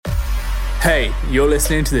Hey, you're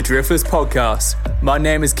listening to the Drifters podcast. My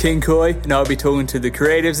name is King Koi, and I'll be talking to the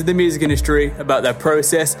creatives of the music industry about their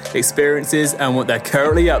process, experiences, and what they're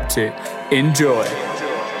currently up to. Enjoy.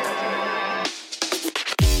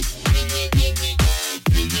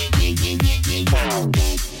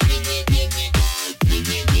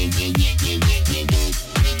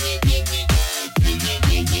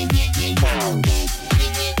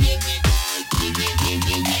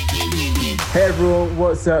 Hey everyone,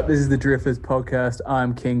 what's up? This is the Drifters podcast.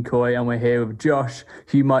 I'm King Koi and we're here with Josh,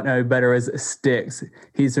 who you might know better as Sticks.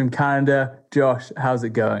 He's from Canada. Josh, how's it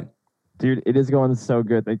going? Dude, it is going so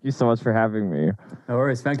good. Thank you so much for having me. No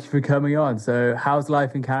worries. Thank you for coming on. So how's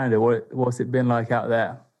life in Canada? What's it been like out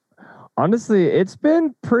there? Honestly, it's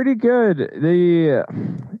been pretty good.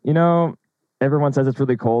 Everyone says it's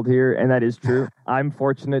really cold here, and that is true. I'm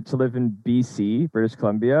fortunate to live in BC, British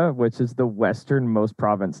Columbia, which is the westernmost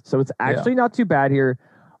province. So it's actually not too bad here.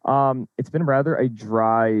 It's been rather a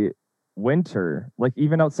dry winter. Like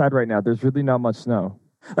even outside right now, there's really not much snow.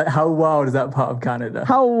 Like how wild is that part of Canada?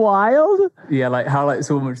 How wild? Yeah, like how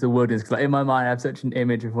so much the wilderness. Because in my mind, I have such an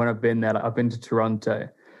image of when I've been there. Like I've been to Toronto.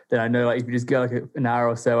 Then I know, if you just go an hour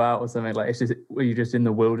or so out or something, it's just you're just in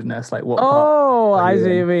the wilderness. Like what? Oh, I see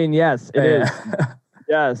what you mean. Yes, it is.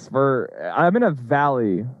 Yes, I'm in a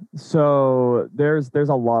valley, so there's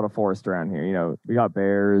a lot of forest around here. We got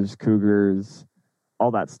bears, cougars,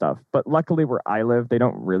 all that stuff. But luckily, where I live, they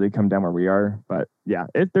don't really come down where we are. But yeah,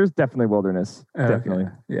 there's definitely wilderness. Definitely.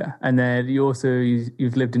 Yeah, and then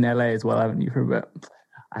you've lived in LA as well, haven't you, for a bit?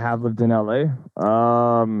 I have lived in LA.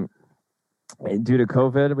 Due to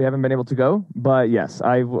COVID, we haven't been able to go. But yes,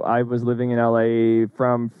 I was living in LA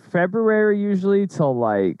from February usually till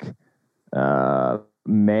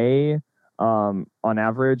May on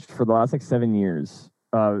average for the last 7 years.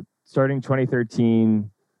 Starting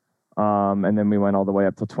 2013, and then we went all the way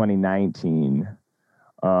up till 2019.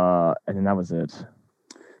 And then that was it.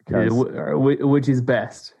 Which is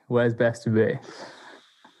best? Where's best to be?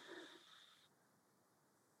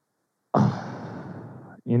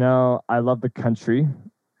 I love the country.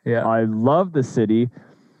 Yeah. I love the city.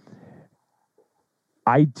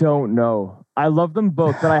 I don't know. I love them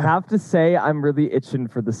both, but I have to say I'm really itching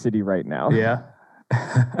for the city right now. Yeah.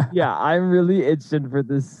 Yeah, I'm really itching for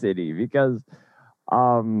the city because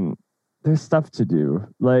there's stuff to do.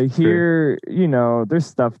 Like here, there's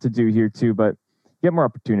stuff to do here too, but get more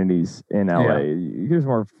opportunities in LA.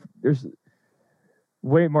 Yeah. There's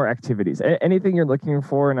way more activities. Anything you're looking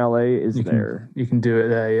for in LA is there. You can do it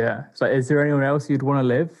there, yeah. So is there anyone else you'd want to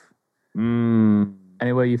live?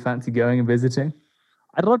 Anywhere you fancy going and visiting?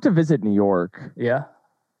 I'd love to visit New York. Yeah?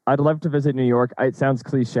 I'd love to visit New York. It sounds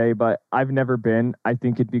cliche, but I've never been. I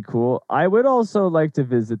think it'd be cool. I would also like to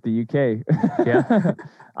visit the UK. Yeah?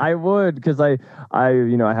 I would, because I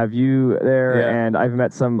have you there, and I've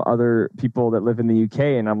met some other people that live in the UK,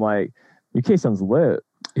 and I'm like, UK sounds lit.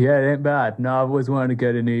 Yeah, it ain't bad. No, I've always wanted to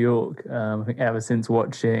go to New York. I think ever since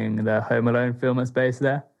watching the Home Alone film that's based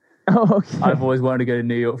there. Oh, okay. I've always wanted to go to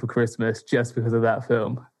New York for Christmas just because of that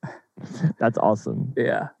film. That's awesome.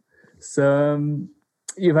 Yeah. So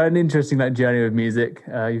you've had an interesting journey with music.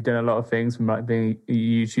 You've done a lot of things from being a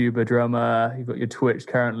YouTuber, drummer. You've got your Twitch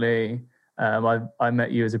currently. I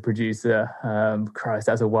met you as a producer. Christ,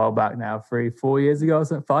 that's a while back now. 3-4 years ago or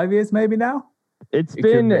something. 5 years maybe now?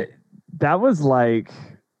 That was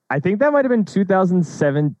I think that might have been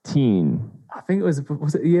 2017. I think was it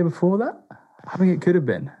the year before that? I think it could have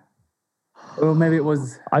been. Or maybe it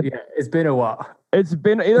was. It's been a while.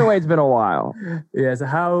 Either way, it's been a while. Yeah.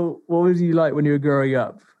 So what was you like when you were growing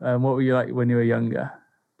up? What were you like when you were younger?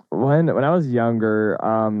 When I was younger,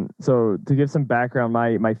 so to give some background,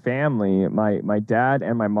 my family, my dad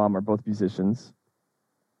and my mom are both musicians.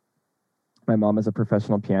 My mom is a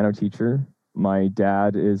professional piano teacher. My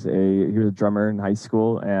dad he was a drummer in high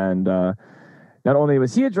school, and not only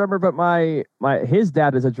was he a drummer, but his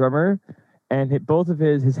dad is a drummer, and both of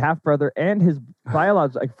his half brother and his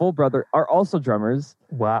biological full brother are also drummers.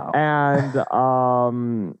 Wow!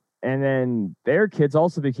 And then their kids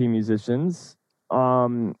also became musicians.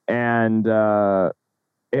 And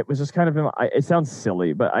it was just kind of it sounds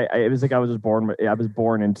silly, but it was I was just born. I was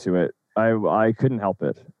born into it. I couldn't help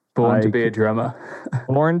it. Born to be a drummer.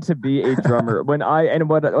 Born to be a drummer. What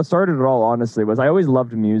started it all, honestly, was I always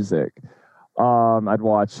loved music. I'd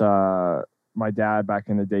watch my dad back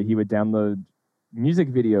in the day. He would download music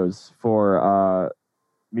videos for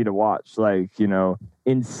me to watch.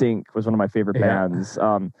 NSYNC was one of my favorite bands.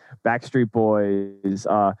 Backstreet Boys.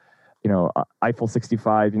 Eiffel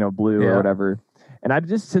 65. Blue or whatever. And I'd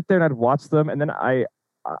just sit there and I'd watch them, and then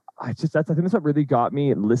I think that's what really got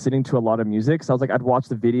me listening to a lot of music. So I was like, I'd watch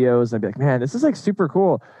the videos and I'd be like, man, this is like super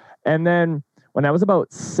cool. And then when I was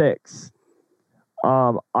about 6,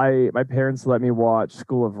 my parents let me watch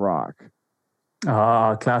School of Rock.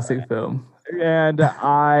 Classic film. And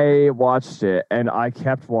I watched it and I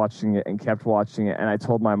kept watching it and kept watching it. And I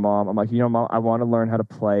told my mom, I'm like, Mom, I want to learn how to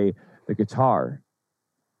play the guitar.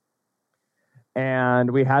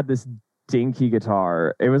 And we had this dinky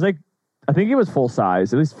guitar. It was like, I think it was full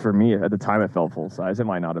size. At least for me at the time, it felt full size. It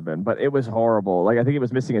might not have been, but it was horrible. Like, I think it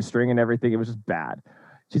was missing a string and everything. It was just bad.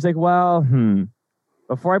 She's like, well,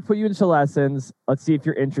 before I put you into lessons, let's see if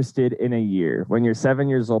you're interested in a year. When you're 7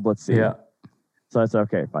 years old, let's see. Yeah. So that's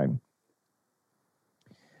okay, fine.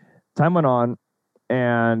 Time went on,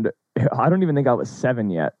 and I don't even think I was 7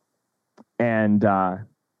 yet. And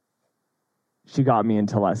she got me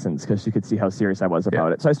into lessons because she could see how serious I was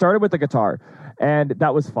about it. So I started with the guitar, and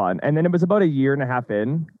that was fun. And then it was about a year and a half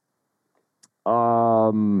in,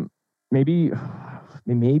 maybe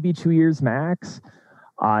 2 years max,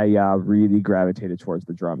 I really gravitated towards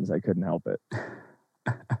the drums. I couldn't help it.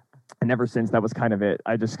 And ever since, that was kind of it.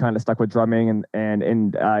 I just kind of stuck with drumming,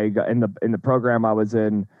 and I got in the program I was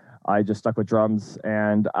in, I just stuck with drums.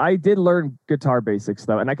 And I did learn guitar basics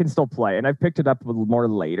though, and I can still play. And I've picked it up a little more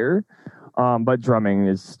later, but drumming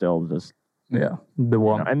is still just the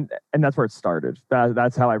one. And that's where it started.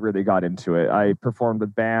 That's how I really got into it. I performed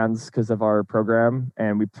with bands because of our program,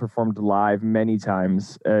 and we performed live many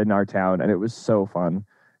times in our town, and it was so fun.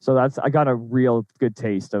 So I got a real good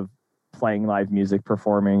taste of playing live music,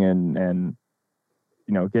 performing, and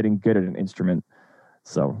getting good at an instrument.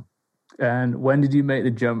 So. And when did you make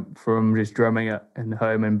the jump from just drumming in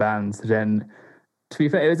home in bands to then, to be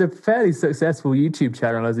fair, it was a fairly successful YouTube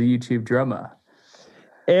channel as a YouTube drummer?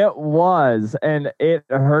 It was, and it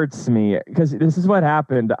hurts me because this is what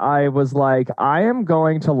happened. I was like, I am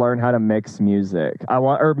going to learn how to mix music.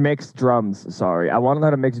 Mix drums. Sorry, I want to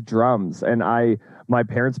learn how to mix drums, and my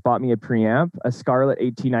parents bought me a preamp, a Scarlett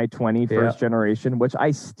 18i20 first generation, which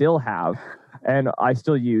I still have and I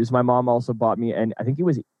still use. My mom also bought me, and I think it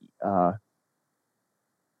was, it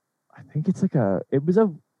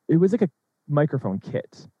was like a microphone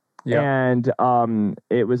kit, and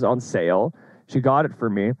it was on sale. She got it for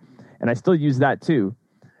me, and I still use that too.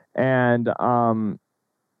 And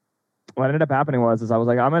what ended up happening was I was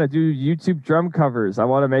like, I'm going to do YouTube drum covers. I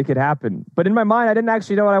want to make it happen. But in my mind, I didn't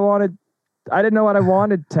actually know what I wanted. I didn't know what I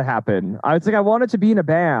wanted to happen. I was like, I wanted to be in a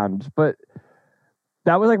band, but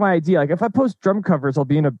that was like my idea. Like, if I post drum covers,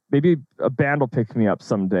 maybe a band will pick me up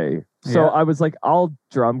someday. So I was like, I'll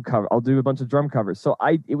do a bunch of drum covers. So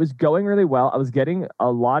it was going really well. I was getting a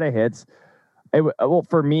lot of hits.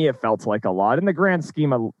 For me, it felt like a lot. In the grand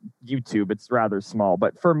scheme of YouTube, it's rather small,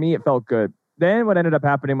 but for me, it felt good. Then what ended up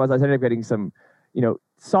happening was I ended up getting some,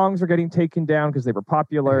 songs were getting taken down because they were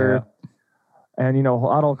popular, and a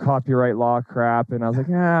lot of copyright law crap. And I was like,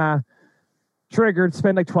 triggered.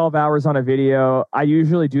 Spend like 12 hours on a video. I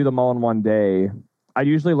usually do them all in one day. I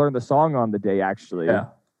usually learn the song on the day, actually. Yeah.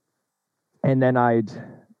 And then I'd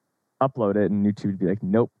upload it, and YouTube would be like,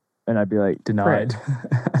 nope. And I'd be like, denied.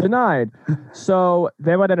 Denied. So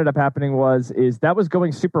then what ended up happening was that was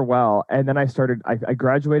going super well. And then I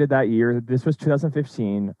graduated that year. This was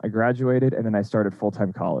 2015. I graduated, and then I started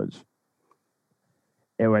full-time college.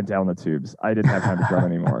 It went down the tubes. I didn't have time to drum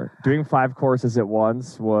anymore. Doing 5 courses at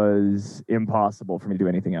once was impossible for me to do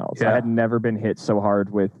anything else. Yeah. I had never been hit so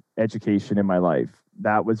hard with education in my life.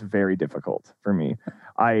 That was very difficult for me.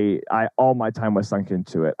 All my time was sunk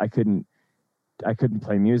into it. I couldn't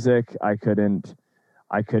play music. I couldn't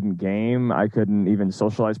game. I couldn't even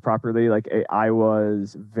socialize properly. Like, I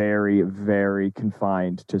was very, very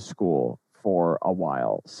confined to school for a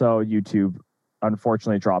while. So YouTube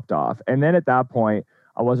unfortunately dropped off. And then at that point,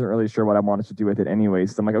 I wasn't really sure what I wanted to do with it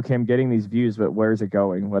anyways. So I'm like, okay, I'm getting these views, but where's it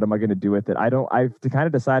going? What am I going to do with it? I've kind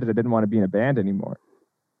of decided I didn't want to be in a band anymore.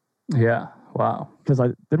 Yeah. Wow. Because I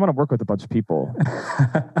didn't want to work with a bunch of people.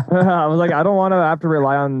 I was like, I don't want to have to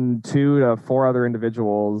rely on 2 to 4 other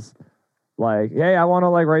individuals. Like, hey, I want to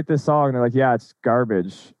write this song. And they're like, yeah, it's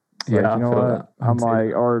garbage. It's you know what? I'm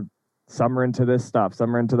like, or some are into this stuff,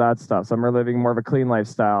 some are into that stuff, some are living more of a clean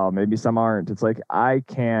lifestyle, maybe some aren't. It's like, I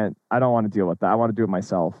don't want to deal with that. I want to do it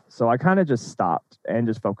myself. So I kind of just stopped and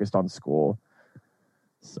just focused on school.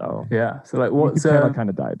 So so what's kind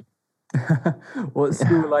of died. What's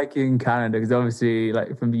school like in Canada? Because obviously,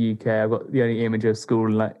 from the UK, I've got the only image of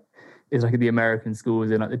school is the American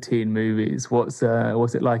schools in the teen movies. What's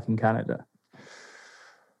it like in Canada?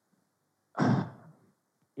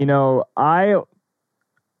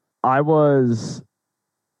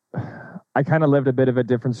 I kind of lived a bit of a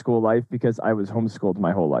different school life because I was homeschooled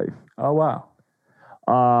my whole life. Oh, wow.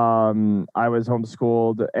 I was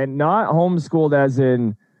homeschooled, and not homeschooled as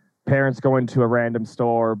in parents going to a random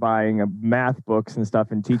store, buying math books and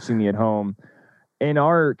stuff and teaching me at home. In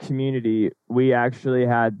our community, we actually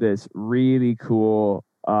had this really cool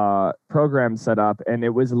program set up, and it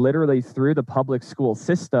was literally through the public school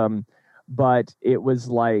system, but it was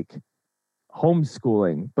like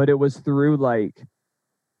homeschooling, but it was through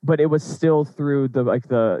but it was still through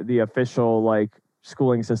the official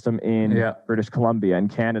schooling system in British Columbia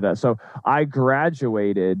and Canada. So I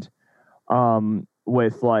graduated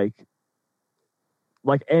with like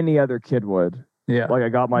any other kid would. Yeah. Like I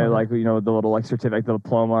got my the little certificate, the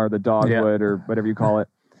diploma or the dogwood or whatever you call it,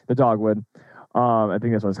 the dogwood. I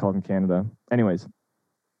think that's what it's called in Canada. Anyways,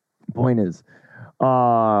 point is,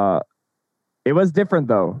 it was different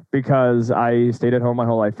though because I stayed at home my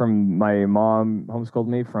whole life. From my mom homeschooled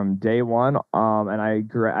me from day one, and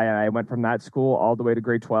I went from that school all the way to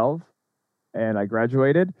grade 12, and I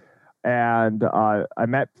graduated, and I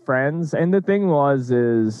met friends. And the thing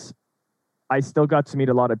is I still got to meet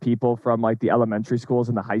a lot of people from like the elementary schools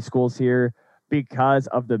and the high schools here because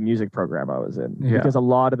of the music program I was in. Yeah. Because a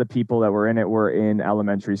lot of the people that were in it were in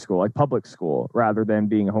elementary school, like public school, rather than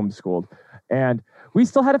being homeschooled. And we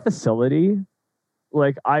still had a facility.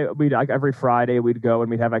 Like every Friday we'd go and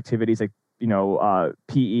we'd have activities like,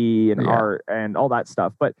 PE and art and all that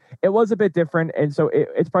stuff. But it was a bit different. And so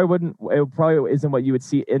it probably isn't what you would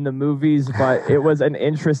see in the movies, but it was an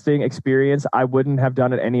interesting experience. I wouldn't have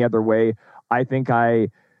done it any other way. I think I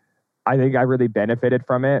really benefited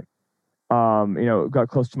from it. Got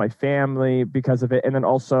close to my family because of it. And then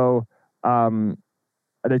also,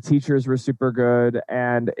 the teachers were super good,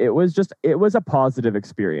 and it was a positive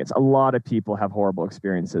experience. A lot of people have horrible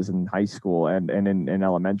experiences in high school and in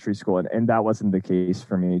elementary school, and that wasn't the case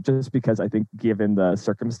for me, just because I think given the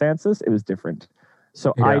circumstances, it was different.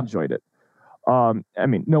 So I enjoyed it.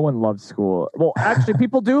 No one loves school. Well, actually,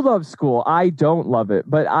 people do love school. I don't love it,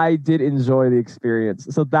 but I did enjoy the experience.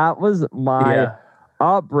 So that was my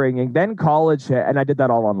upbringing. Then college hit, and I did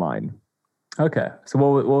that all online. Okay. So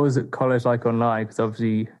what was it college like online? Because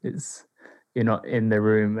obviously you're not in the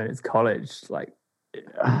room and it's college. Like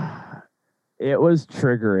it was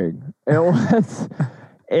triggering. There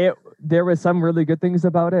was some really good things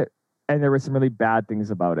about it, and there were some really bad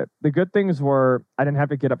things about it. The good things were I didn't have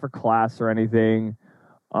to get up for class or anything.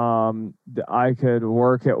 I could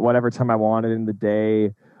work at whatever time I wanted in the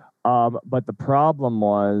day. But the problem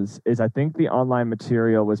is I think the online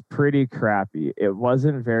material was pretty crappy. It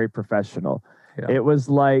wasn't very professional. Yeah. It was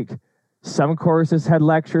like some courses had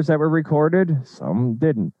lectures that were recorded, some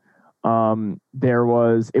didn't. It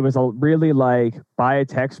was really like buy a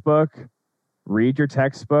textbook, read your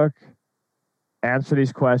textbook, answer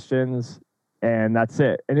these questions, and that's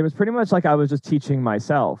it. And it was pretty much like I was just teaching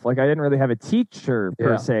myself. Like I didn't really have a teacher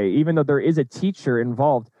per se, even though there is a teacher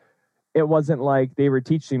involved. It wasn't like they were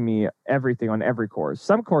teaching me everything on every course.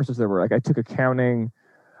 Some courses there were, like I took accounting.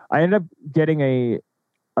 I ended up getting a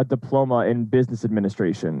diploma in business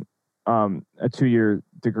administration, a 2-year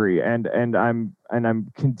degree, and I'm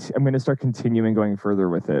going to start continuing going further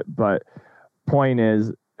with it. But point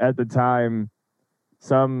is, at the time,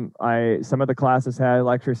 some of the classes had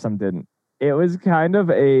lectures, some didn't. It was kind of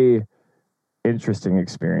a interesting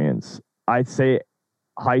experience. I'd say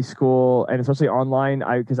high school, and especially online,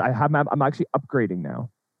 I'm actually upgrading now.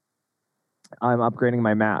 I'm upgrading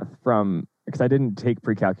my math because I didn't take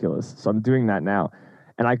pre-calculus, so I'm doing that now.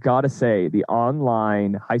 And I gotta say, the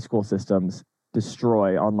online high school systems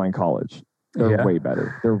destroy online college. They're way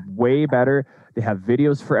better. They're way better. They have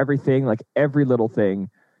videos for everything, like every little thing.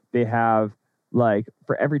 They have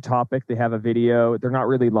for every topic, they have a video. They're not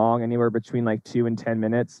really long, anywhere between 2 and 10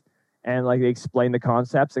 minutes. And they explain the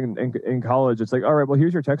concepts in college. It's like, all right, well,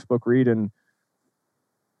 here's your textbook, read, and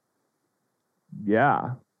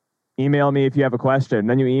email me if you have a question.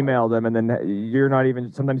 Then you email them, and then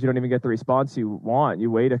sometimes you don't even get the response you want. You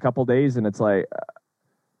wait a couple days, and it's like,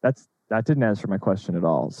 that didn't answer my question at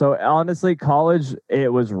all. So honestly, college,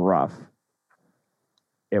 it was rough.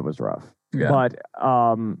 It was rough. Yeah.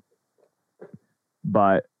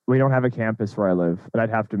 But we don't have a campus where I live, and I'd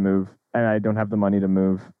have to move, and I don't have the money to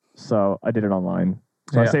move. So I did it online.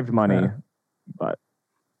 So I saved money, but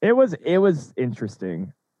it was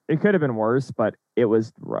interesting. It could have been worse, but it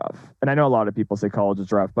was rough. And I know a lot of people say college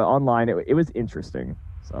is rough, but online it was interesting.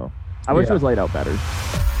 So I wish it was laid out better.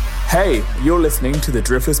 Hey, you're listening to the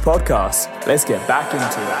Driftless Podcast. Let's get back into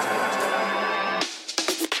that.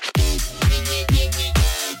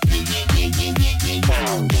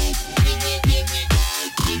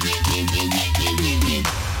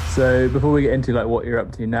 So before we get into like what you're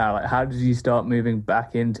up to now, like how did you start moving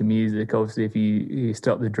back into music? Obviously, if you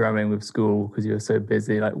stopped the drumming with school because you were so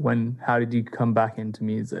busy, like how did you come back into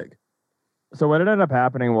music? So what ended up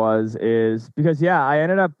happening is because I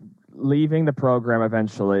ended up leaving the program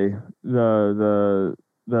eventually, the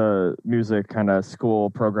music kind of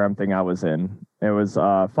school program thing I was in. It was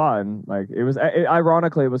fun. Like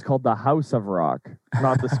ironically, it was called the House of Rock,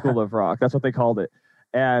 not the School of Rock. That's what they called it.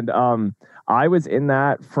 And I was in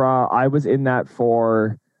that for,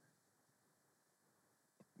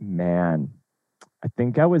 man, I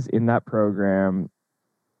think I was in that program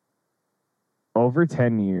over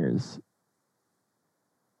 10 years.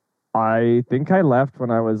 I think I left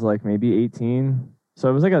when I was like maybe 18. So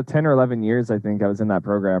it was like a 10 or 11 years, I think I was in that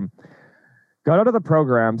program. Got out of the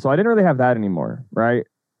program, so I didn't really have that anymore, right?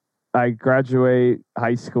 I graduate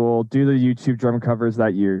high school, do the YouTube drum covers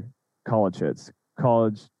that year, college hits.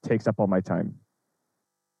 College takes up all my time.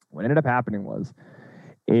 What ended up happening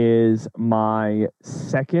is I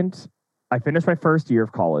finished my first year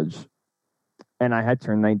of college and I had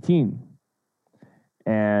turned 19.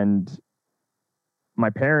 And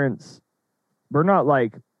my parents were not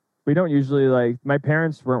like, we don't usually like, my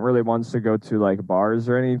parents weren't really ones to go to like bars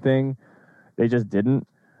or anything. They just didn't.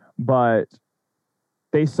 But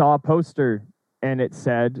they saw a poster and it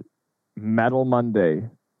said Metal Monday.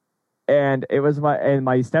 And it was my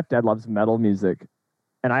stepdad loves metal music.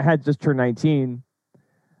 And I had just turned 19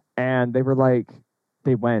 and they went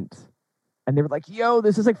and they were like, yo,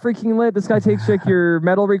 this is like freaking lit. This guy takes like your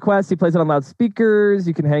metal requests. He plays it on loudspeakers.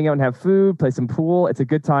 You can hang out and have food, play some pool. It's a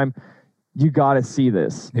good time. You got to see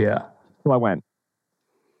this. Yeah. So I went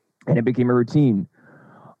and it became a routine.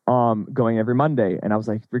 Going every Monday, and I was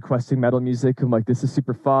like requesting metal music. I'm like, this is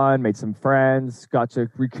super fun. Made some friends, got to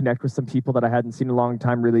reconnect with some people that I hadn't seen in a long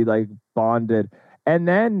time. Really like bonded, and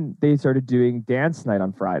then they started doing dance night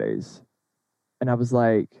on Fridays, and I was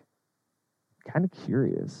like, kind of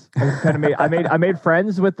curious. I made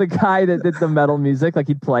friends with the guy that did the metal music. Like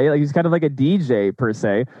he'd play, like he's kind of like a DJ per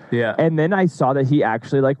se. Yeah. And then I saw that he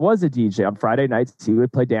actually like was a DJ on Friday nights. He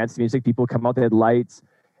would play dance music. People would come out. They had lights.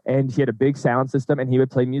 And he had a big sound system and he would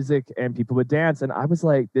play music and people would dance. And I was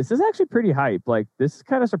like, this is actually pretty hype. Like, this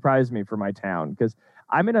kind of surprised me for my town because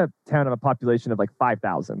I'm in a town of a population of like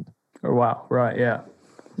 5,000. Oh, wow. Right. Yeah.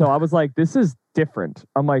 So I was like, this is different.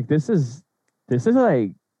 I'm like, this is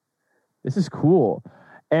cool.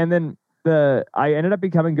 And then I ended up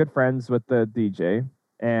becoming good friends with the DJ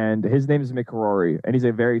and his name is Mick Rory and he's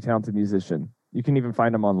a very talented musician. You can even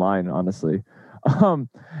find him online, honestly.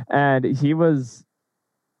 And he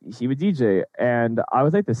would DJ and I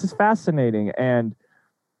was like, this is fascinating. And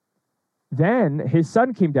then his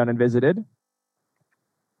son came down and visited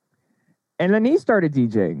and then he started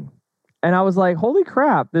DJing and I was like, holy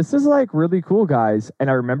crap, this is like really cool, guys. And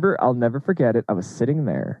I remember, I'll never forget it. I was sitting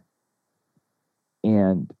there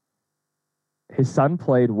and his son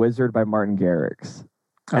played Wizard by Martin Garrix.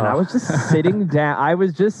 And I was just sitting down. I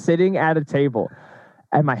was just sitting at a table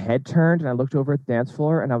and my head turned and I looked over at the dance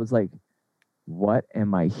floor and I was like, what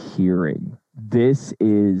am I hearing? This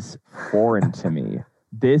is foreign to me.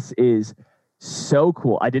 This is so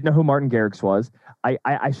cool. I didn't know who Martin Garrix was. I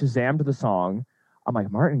Shazammed the song. I'm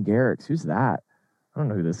like, Martin Garrix, who's that? I don't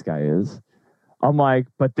know who this guy is. I'm like,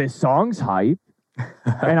 but this song's hype.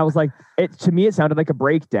 And I was like, to me, it sounded like a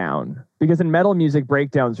breakdown because in metal music,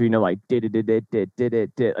 breakdowns are, like did it, like,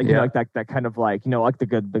 you know, like that kind of like, like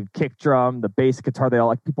the kick drum, the bass guitar, they all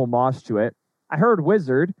like people mosh to it. I heard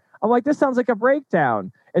Wizard. I'm like, this sounds like a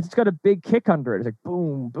breakdown. It's got a big kick under it. It's like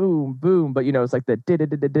boom, boom, boom. But it's like the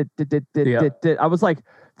did. I was like,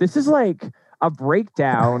 this is like a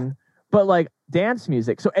breakdown, but like dance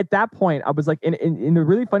music. So at that point, I was like, and the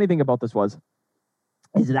really funny thing about this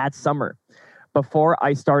is that summer before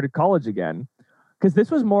I started college again, because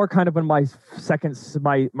this was more kind of when my second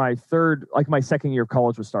year of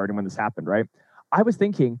college was starting when this happened, right? I was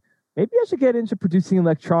thinking maybe I should get into producing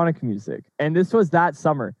electronic music, and this was that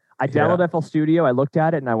summer. I downloaded FL Studio. I looked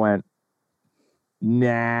at it and I went,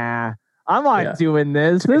 nah, I'm not doing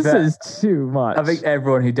this. This is too much. I think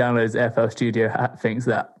everyone who downloads FL Studio thinks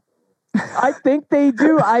that. I think they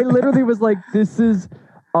do. I literally was like, this is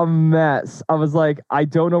a mess. I was like, I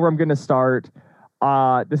don't know where I'm going to start.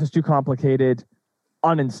 This is too complicated.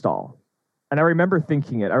 Uninstall. And I remember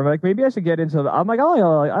thinking it. I was like, maybe I should get into I'm like,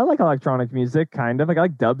 oh, I like electronic music, kind of. Like, I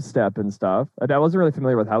like dubstep and stuff. I wasn't really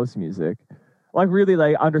familiar with house music. Like, really,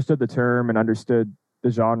 like, understood the term and understood the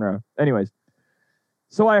genre. Anyways,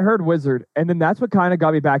 so I heard Wizard, and then that's what kind of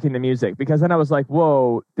got me back into music, because then I was like,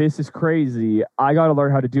 whoa, this is crazy. I got to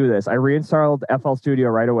learn how to do this. I reinstalled FL Studio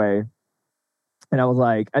right away, And I was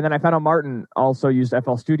like, and then I found out Martin also used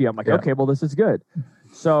FL Studio. I'm like, Yeah. okay, well, this is good.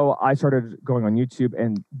 So I started going on YouTube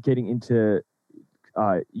and getting into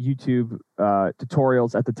YouTube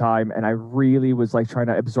tutorials at the time, and I really was like trying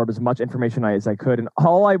to absorb as much information as I could. And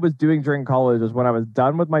all I was doing during college was when I was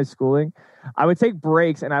done with my schooling, I would take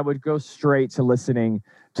breaks and I would go straight to listening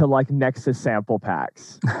to like Nexus sample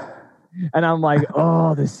packs. And I'm like,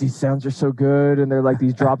 oh, these sounds are so good, and they're like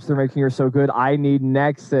these drops they're making are so good. I need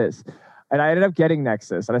Nexus. And I ended up getting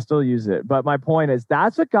Nexus, and I still use it. But my point is,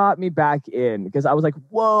 that's what got me back in, because I was like,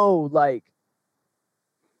 whoa, like,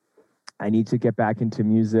 I need to get back into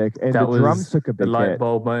music. And That the drums was took a the big light hit.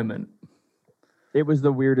 bulb moment. It was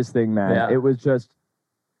the weirdest thing, man. Yeah. It was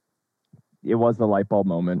the light bulb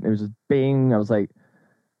moment. It was just bing. I was like,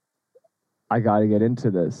 I got to get into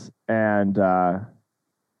this. And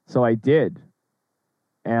so I did.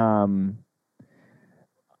 And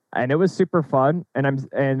it was super fun. And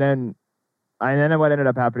then what ended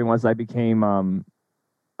up happening was I became,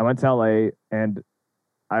 I went to LA, and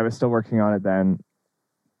I was still working on it then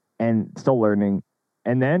and still learning.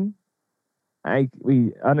 And then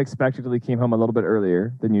we unexpectedly came home a little bit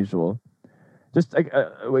earlier than usual, just like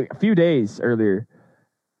a few days earlier.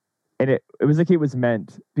 And it was like it was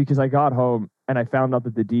meant, because I got home and I found out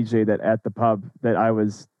that the DJ that at the pub that I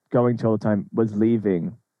was going to all the time was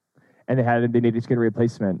leaving, and they needed to get a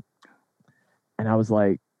replacement. And I was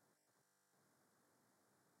like,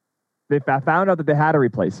 I found out that they had a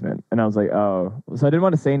replacement, and I was like, oh, so I didn't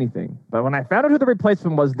want to say anything. But when I found out who the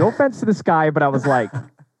replacement was, no offense to this guy, but I was like,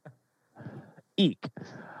 eek.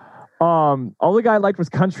 All the guy liked was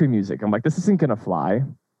country music. I'm like, this isn't gonna fly.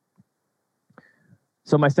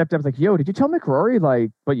 So my stepdad was like, yo, did you tell McRory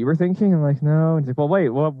like what you were thinking? I'm like, no. And he's like, well, wait,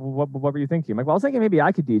 what were you thinking? I'm like, well, I was thinking maybe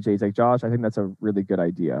I could DJ. He's like, Josh, I think that's a really good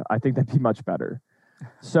idea. I think that'd be much better.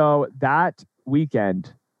 So that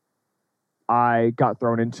weekend, I got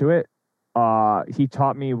thrown into it. He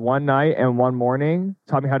taught me one night and one morning,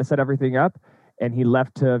 taught me how to set everything up, and he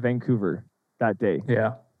left to Vancouver that day.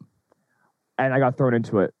 Yeah. And I got thrown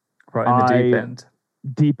into it. Right in the deep end.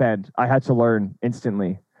 Deep end. I had to learn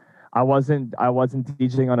instantly. I wasn't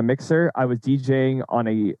DJing on a mixer. I was DJing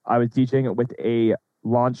with a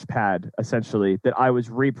launch pad, essentially, that I was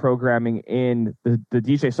reprogramming in the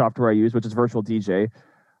DJ software I use, which is Virtual DJ.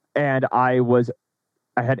 And I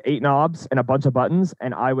had 8 knobs and a bunch of buttons,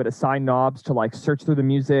 and I would assign knobs to like search through the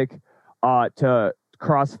music, to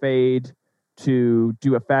crossfade, to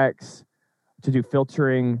do effects, to do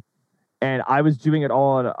filtering. And I was doing it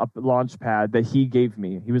all on a launch pad that he gave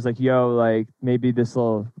me. He was like, yo, like maybe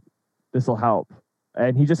this'll help.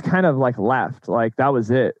 And he just kind of like left. Like that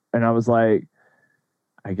was it. And I was like,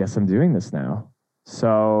 I guess I'm doing this now.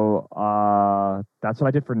 So that's what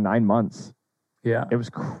I did for 9 months. Yeah. It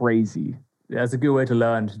was crazy. Yeah, it's a good way to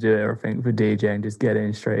learn to do everything for DJing. Just get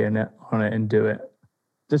in straight on it and do it.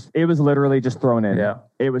 It was literally just thrown in. Yeah.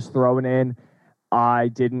 It was thrown in.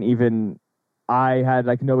 I had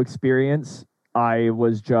like no experience. I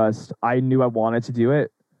knew I wanted to do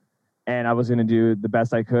it, and I was going to do the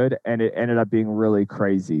best I could. And it ended up being really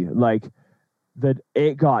crazy. Like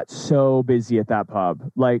it got so busy at that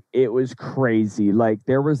pub. Like it was crazy. Like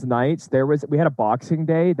there was nights, we had a Boxing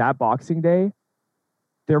Day. That Boxing Day,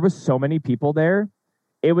 there was so many people there.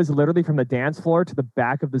 It was literally from the dance floor to the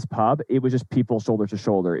back of this pub. It was just people shoulder to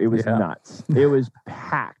shoulder. It was nuts. It was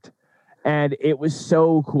packed. And it was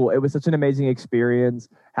so cool. It was such an amazing experience.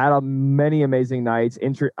 Had many amazing nights.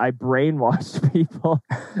 I brainwashed people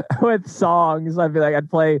with songs.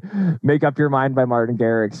 I'd play Make Up Your Mind by Martin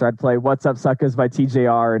Garrix, or I'd play What's Up Suckers by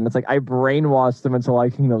TJR. And it's like I brainwashed them into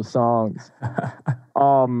liking those songs.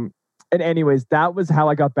 And anyways, that was how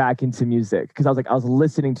I got back into music, because I was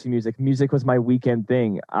listening to music. Music was my weekend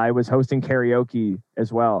thing. I was hosting karaoke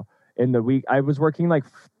as well. In the week, I was working like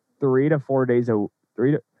 3 to 4 days a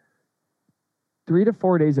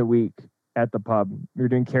week at the pub. We were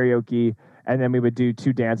doing karaoke, and then we would do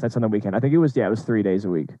 2 dance nights on the weekend. I think it was 3 days a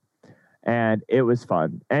week, and it was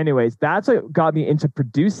fun. Anyways, that's what got me into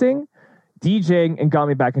producing, DJing, and got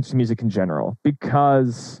me back into music in general,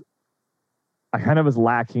 because I kind of was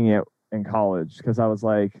lacking it in college, because I was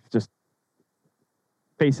like just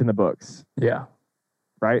facing the books. Yeah.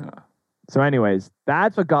 Right. So anyways,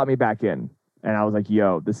 that's what got me back in, and I was like,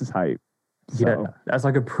 yo, this is hype. So, yeah, that's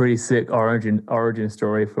like a pretty sick origin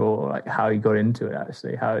story for like how you got into it,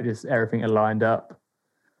 actually, how it just everything aligned up.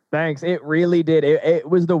 Thanks. It really did. It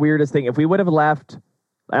was the weirdest thing. If we would have left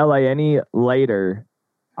LA any later,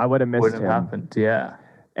 I would have missed him. Wouldn't have happened, yeah.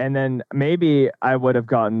 And then maybe I would have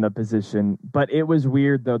gotten the position, but it was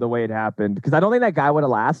weird though the way it happened, because I don't think that guy would have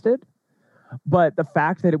lasted. But the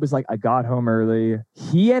fact that it was like I got home early,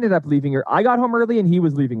 he ended up leaving. I got home early and he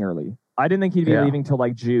was leaving early. I didn't think he'd be leaving till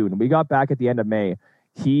like June. We got back at the end of May.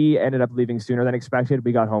 He ended up leaving sooner than expected.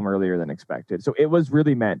 We got home earlier than expected. So it was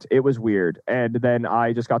really meant. It was weird. And then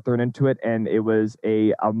I just got thrown into it, and it was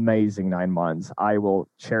a amazing 9 months. I will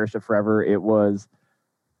cherish it forever. It was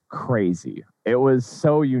crazy. It was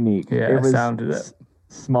so unique. Yeah, it was sounded it.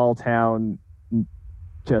 Small town,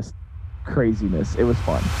 just craziness. It was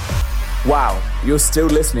fun. Wow, you're still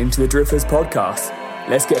listening to the Drifters podcast.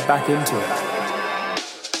 Let's get back into it.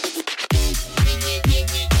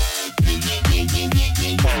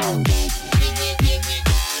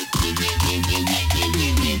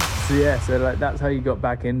 So like that's how you got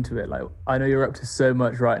back into it. Like I know you're up to so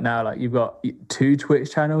much right now. Like you've got 2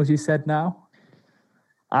 Twitch channels, you said now?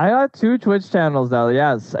 I got 2 Twitch channels now,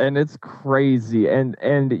 yes, and it's crazy. And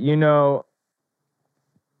you know,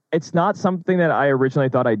 it's not something that I originally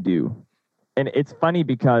thought I'd do. And it's funny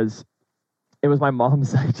because it was my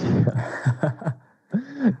mom's idea.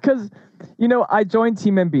 Because, you know, I joined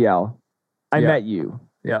Team MBL. I met you.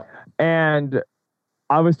 Yeah. And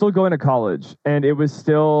I was still going to college, and it was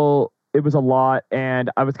a lot.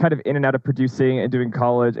 And I was kind of in and out of producing and doing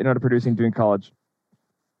college, in and out of producing, doing college.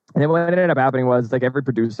 And then what ended up happening was, like every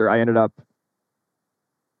producer, I ended up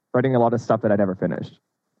writing a lot of stuff that I never finished.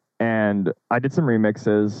 And I did some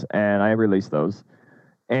remixes, and I released those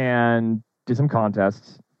and did some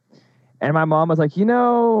contests. And my mom was like, you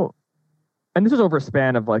know, and this was over a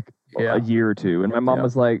span of like a year or two. And my mom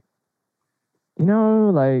was like, you know,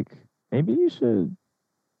 like maybe you should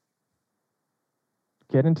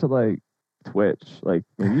get into like Twitch. Like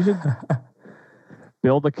maybe you should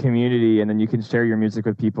build a community, and then you can share your music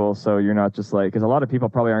with people. So you're not just like, because a lot of people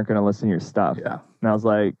probably aren't going to listen to your stuff. Yeah. And I was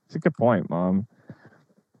like, it's a good point, Mom.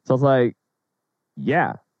 So I was like,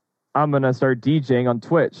 yeah, I'm going to start DJing on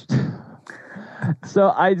Twitch. So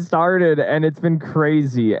I started, and it's been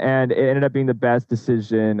crazy, and it ended up being the best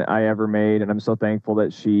decision I ever made. And I'm so thankful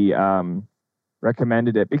that she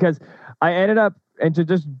recommended it, because I ended up, and to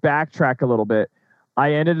just backtrack a little bit,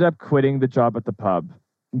 I ended up quitting the job at the pub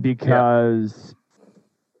because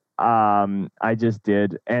I just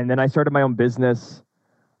did. And then I started my own business,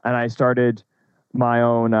 and I started my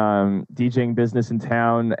own DJing business in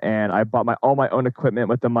town, and I bought all my own equipment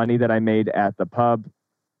with the money that I made at the pub.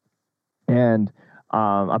 And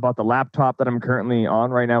I bought the laptop that I'm currently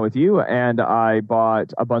on right now with you, and I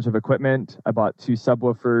bought a bunch of equipment. I bought 2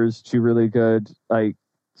 subwoofers, 2 really good like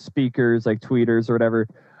speakers, like tweeters or whatever.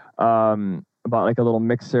 I bought like a little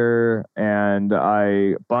mixer and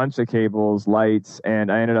a bunch of cables, lights, and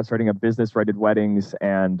I ended up starting a business where I did weddings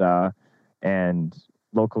and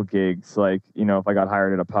local gigs. Like, you know, if I got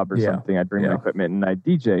hired at a pub or something, I'd bring my equipment and I'd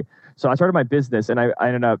DJ. So I started my business, and that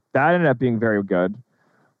ended up being very good.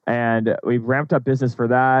 And we ramped up business for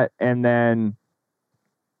that. And then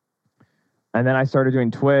I started doing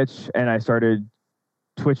Twitch, and I started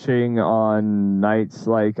twitching on nights.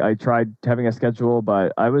 Like I tried having a schedule,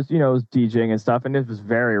 but I was DJing and stuff, and it was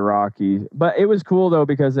very rocky. But it was cool though,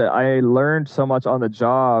 because I learned so much on the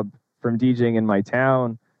job from DJing in my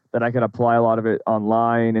town that I could apply a lot of it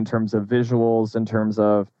online in terms of visuals, in terms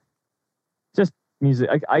of just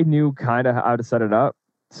music. I knew kind of how to set it up.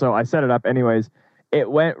 So I set it up anyways. It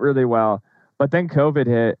went really well, but then COVID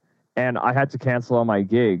hit, and I had to cancel all my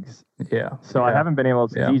gigs. Yeah. So I haven't been able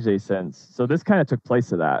to DJ since. So this kind of took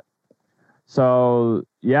place of that. So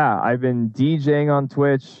yeah, I've been DJing on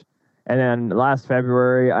Twitch, and then last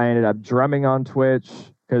February I ended up drumming on Twitch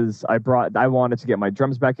because I wanted to get my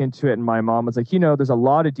drums back into it, and my mom was like, you know, there's a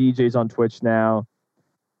lot of DJs on Twitch now.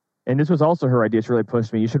 And this was also her idea. She really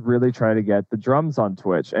pushed me. You should really try to get the drums on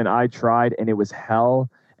Twitch. And I tried, and it was hell,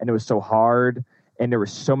 and it was so hard. And there were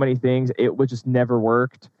so many things. It would just never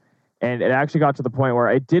worked. And it actually got to the point where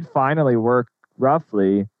it did finally work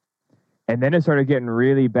roughly. And then it started getting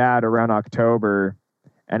really bad around October.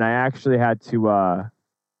 And I actually had to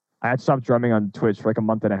stop drumming on Twitch for like a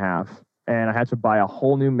month and a half. And I had to buy a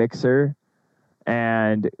whole new mixer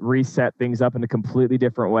and reset things up in a completely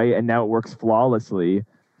different way. And now it works flawlessly.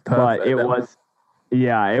 Perfect. But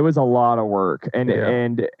it was a lot of work.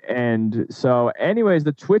 And so anyways,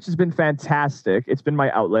 the Twitch has been fantastic. It's been my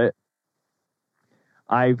outlet.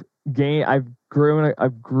 I've grew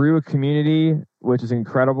a community, which is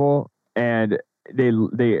incredible. And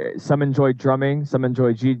some enjoy drumming, some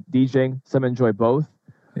enjoy DJing, some enjoy both.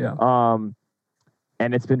 Yeah.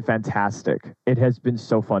 And it's been fantastic. It has been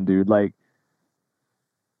so fun, dude. Like,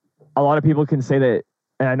 a lot of people can say that,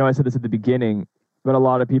 and I know I said this at the beginning, but a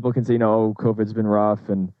lot of people can say, COVID's been rough,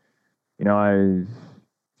 and, I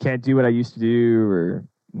can't do what I used to do, or,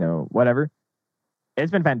 whatever.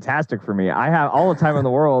 It's been fantastic for me. I have all the time in the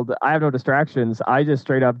world. I have no distractions. I just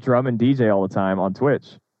straight up drum and DJ all the time on Twitch.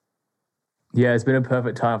 Yeah, it's been a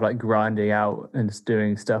perfect time of like grinding out and just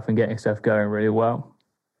doing stuff and getting stuff going really well.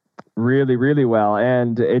 Really, really well.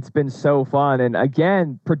 And it's been so fun. And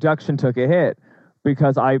again, production took a hit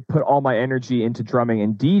because I put all my energy into drumming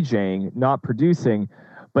and DJing, not producing.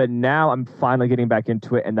 But now I'm finally getting back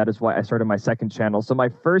into it. And that is why I started my second channel. So my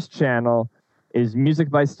first channel is Music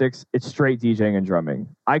by Sticks. It's straight DJing and drumming.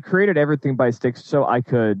 I created everything by Sticks so I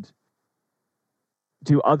could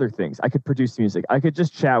do other things. I could produce music. I could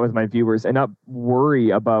just chat with my viewers and not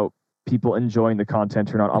worry about people enjoying the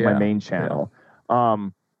content or not on my main channel.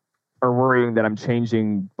 Or worrying that I'm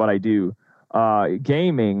changing what I do.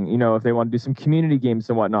 Gaming, you know, if they want to do some community games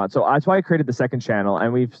and whatnot. So that's why I created the second channel,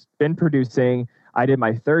 and we've been producing. I did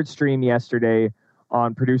my third stream yesterday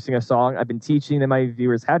on producing a song. I've been teaching my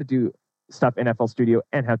viewers how to do stuff in FL Studio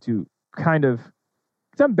and how to kind of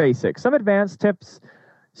some basics, some advanced tips,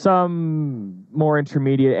 some more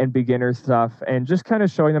intermediate and beginner stuff, and just kind of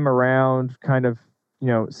showing them around kind of, you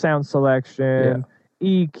know, sound selection,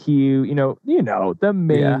 EQ, you know, the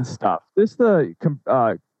main stuff. This the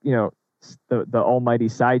almighty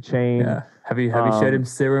sidechain. Yeah. Have you showed him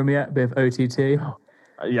Serum yet? Bit of OTT.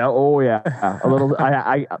 Yeah. Oh yeah. A little.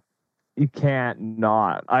 I you can't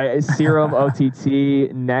not. Serum,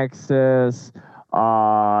 OTT, Nexus.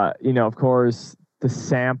 You know, of course, the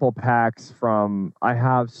sample packs from. I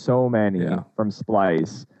have so many from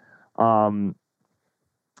Splice.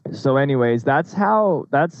 So anyways, that's how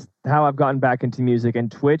I've gotten back into music,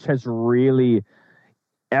 and Twitch has really,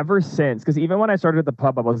 ever since, because even when I started at the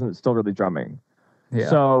pub, I wasn't still really drumming. Yeah.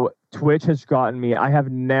 So Twitch has gotten me. I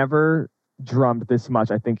have never drummed this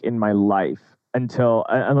much, I think, in my life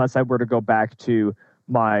unless I were to go back to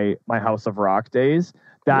my House of Rock days.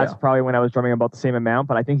 That's probably when I was drumming about the same amount,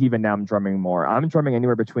 but I think even now I'm drumming more. I'm drumming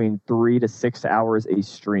anywhere between 3 to 6 hours a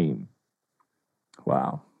stream.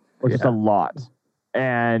 Wow. Which is a lot.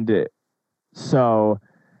 And so,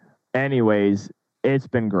 anyways, it's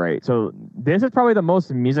been great. So this is probably the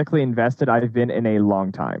most musically invested I've been in a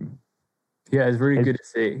long time. Yeah, it's really good to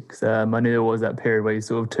see, because I knew there was that period where you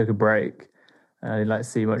sort of took a break. I didn't like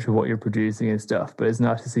see much of what you're producing and stuff, but it's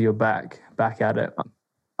nice to see you're back at it.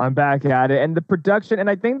 I'm back at it. And the production, and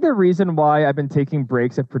I think the reason why I've been taking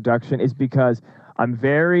breaks of production is because I'm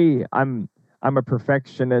a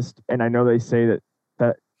perfectionist, and I know they say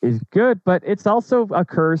that is good, but it's also a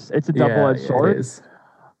curse. It's a double-edged sword. It is.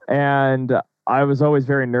 And I was always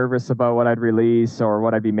very nervous about what I'd release or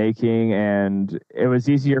what I'd be making, and it was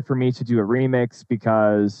easier for me to do a remix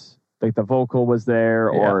because like the vocal was there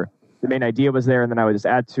or the main idea was there, and then I would just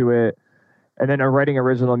add to it. And then writing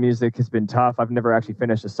original music has been tough. I've never actually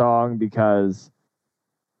finished a song because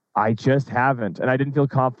I just haven't, and I didn't feel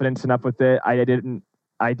confident enough with it. I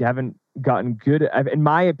haven't gotten good, in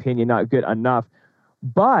my opinion, not good enough.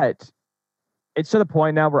 But it's to the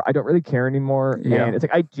point now where I don't really care anymore. Yeah. And it's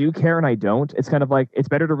like I do care and I don't. It's kind of like it's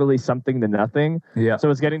better to release something than nothing. Yeah. So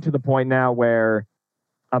it's getting to the point now where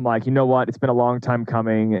I'm like, you know what? It's been a long time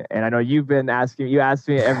coming. And I know you ask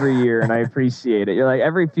me every year and I appreciate it. You're like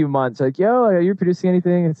every few months, like, yo, are you producing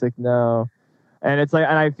anything? It's like, no. And it's like,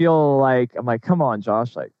 and I feel like, I'm like, come on,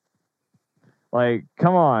 Josh, like,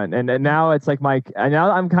 come on. And now it's like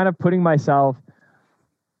now I'm kind of putting myself,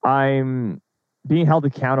 I'm being held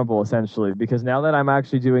accountable essentially, because now that I'm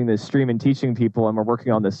actually doing this stream and teaching people and we're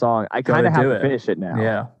working on this song, I kind of have to finish it now.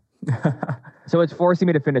 Yeah. So it's forcing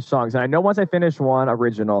me to finish songs. And I know once I finish one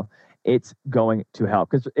original, it's going to help,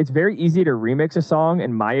 because it's very easy to remix a song,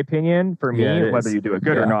 in my opinion, for me. Whether you do it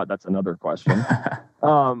good or not, that's another question.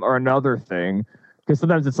 Or another thing. Because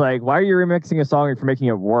sometimes it's like, why are you remixing a song if you're making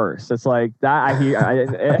it worse? It's like that.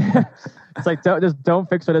 It's like, don't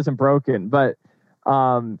fix what isn't broken. But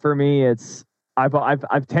for me, it's,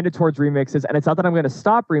 I've tended towards remixes, and it's not that I'm going to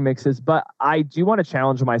stop remixes, but I do want to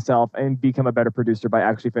challenge myself and become a better producer by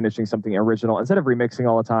actually finishing something original instead of remixing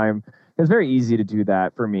all the time. It's very easy to do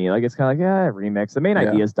that for me. Like, it's kind of like, remix. The main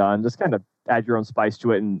idea is done. Just kind of add your own spice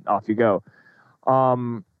to it and off you go.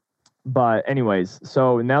 But anyways,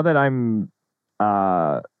 so now that I'm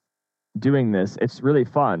doing this, it's really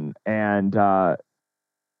fun. And I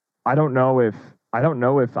don't know if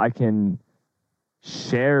I can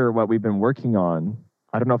share what we've been working on.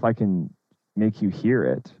 I don't know if I can make you hear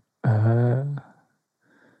it.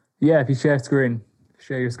 Yeah, if you share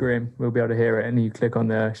your screen, we'll be able to hear it, and you click on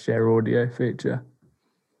the share audio feature.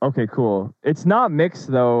 Okay, cool. It's not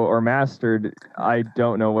mixed though or mastered. I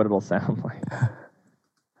don't know what it'll sound like.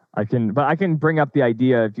 I can bring up the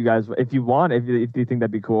idea if you want, if you think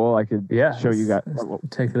that'd be cool. I could show you guys.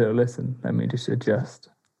 Take a little listen. Let me just adjust.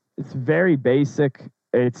 it's very basic.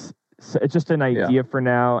 It's just an idea for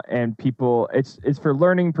now, and people, it's for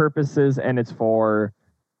learning purposes, and it's for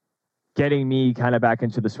getting me kind of back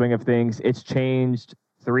into the swing of things. It's changed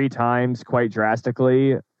 3 times quite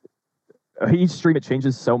drastically. Each stream it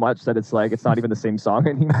changes so much that it's like it's not even the same song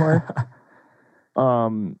anymore.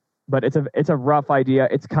 But it's a rough idea.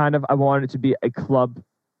 It's kind of, I wanted it to be a club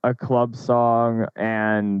song,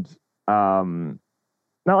 and not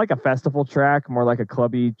like a festival track, more like a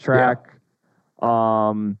clubby track.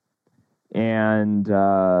 And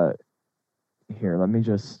here, let me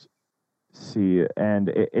just see. And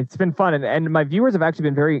it's been fun, and my viewers have actually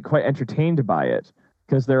been quite entertained by it,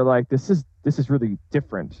 because they're like, this is really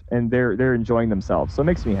different, and they're enjoying themselves. So it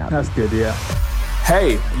makes me happy. That's good, yeah.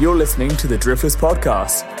 Hey, you're listening to the Driftless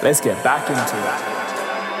Podcast. Let's get back into it.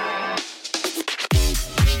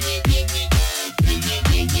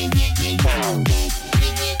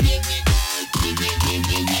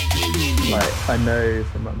 Like, I know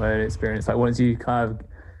from my own experience, like once you kind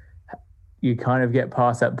of get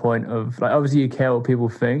past that point of, like, obviously you care what people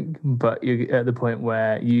think, but you're at the point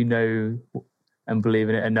where you know and believe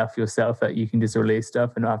in it enough yourself that you can just release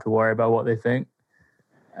stuff and not have to worry about what they think.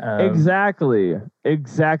 Exactly.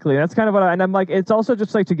 That's kind of what and I'm like, it's also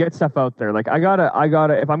just like to get stuff out there. Like I gotta,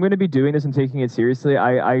 if I'm going to be doing this and taking it seriously,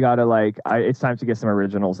 I gotta it's time to get some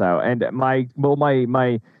originals out. And my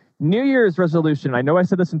New Year's resolution, I know I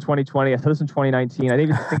said this in 2020, I said this in 2019, I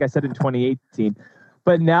think I said it in 2018.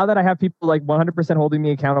 But now that I have people like 100% holding me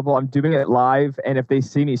accountable, I'm doing it live. And if they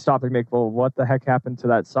see me stop, they're like, well, what the heck happened to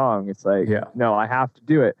that song? It's like, no, I have to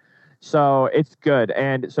do it. So it's good.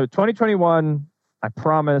 And so 2021, I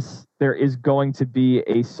promise there is going to be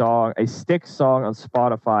a stick song on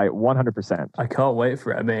Spotify, 100%. I can't wait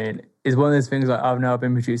for it. I mean, it's one of those things, like I've now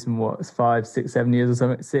been producing 5, 6, 7 years or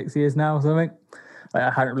something, 6 years now or something. Like,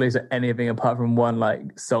 I hadn't released anything apart from one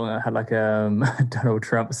like song that had like a Donald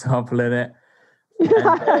Trump sample in it.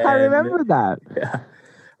 I remember that. Yeah.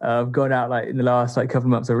 I've gone out like in the last like couple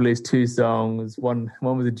of months. I released 2 songs. One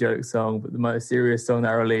was a joke song, but the most serious song that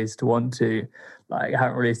I released, I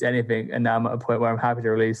haven't released anything, and now I'm at a point where I'm happy to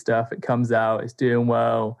release stuff. It comes out, it's doing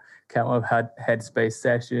well. I've had Headspace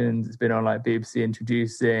sessions. It's been on like BBC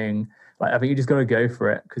Introducing. Like, I think you just got to go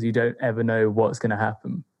for it, because you don't ever know what's going to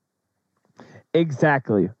happen.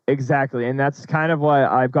 Exactly. And that's kind of what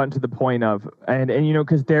I've gotten to the point of. And you know,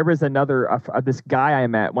 because there was this guy I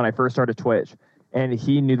met when I first started Twitch, and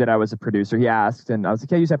he knew that I was a producer. He asked, and I was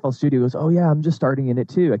like, yeah, I use FL Studio. He goes, oh yeah, I'm just starting in it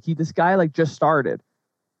too. Like this guy like just started,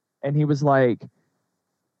 and he was like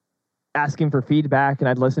asking for feedback, and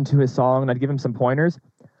I'd listen to his song and I'd give him some pointers.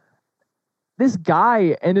 This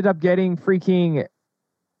guy ended up getting freaking,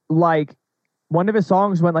 like, one of his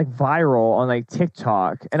songs went like viral on like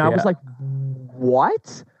TikTok, and I was like,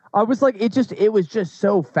 what? I was like, it was just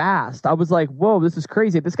so fast. I was like, whoa, this is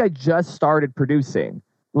crazy. This guy just started producing.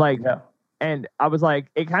 And I was like,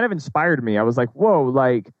 it kind of inspired me. I was like, whoa,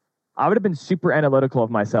 like I would have been super analytical of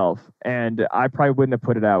myself, and I probably wouldn't have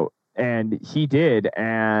put it out. And he did.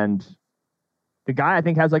 And the guy, I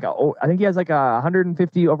think, has like over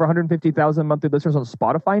 150,000 monthly listeners on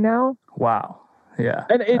Spotify now. Wow. Yeah.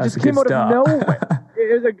 And it just came out of nowhere.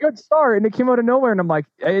 It was a good start, and it came out of nowhere. And I'm like,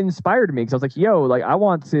 it inspired me, because I was like, yo, like I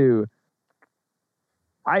want that.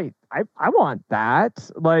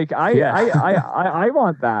 Like I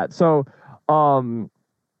want that. So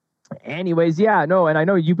anyways, and I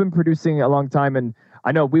know you've been producing a long time, and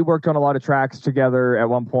I know we worked on a lot of tracks together at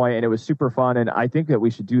one point, and it was super fun, and I think that we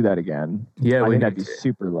should do that again. Yeah, I think that'd be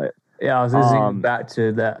super lit. Yeah, I was listening back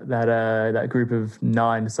to that group of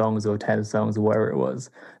 9 songs or 10 songs or whatever it was.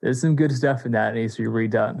 There's some good stuff in that needs to be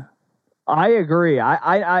redone. I agree.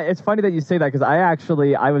 I it's funny that you say that, because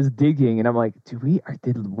I was digging, and I'm like,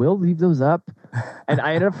 did Will leave those up? And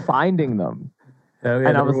I ended up finding them.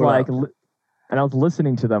 And I was like, and I was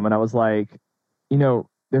listening to them, and I was like, you know,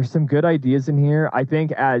 there's some good ideas in here. I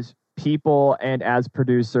think as people and as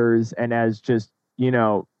producers and as just, you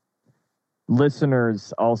know,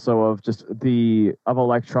 listeners also of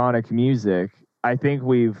electronic music, I think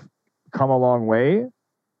we've come a long way.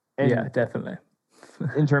 Yeah, definitely.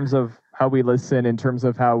 In terms of how we listen, in terms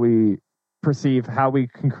of how we perceive, how we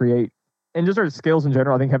can create, and just our skills in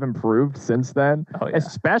general, I think have improved since then. Oh, yeah.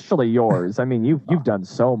 Especially yours. I mean, you've done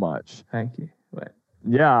so much. Thank you.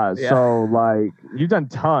 Yeah, so like you've done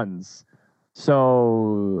tons.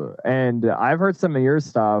 So, and I've heard some of your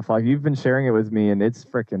stuff. Like you've been sharing it with me, and it's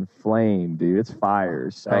freaking flame, dude. It's fire.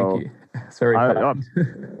 So thank you. Sorry.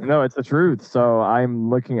 No, it's the truth. So I'm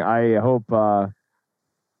looking. I hope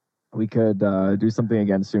we could do something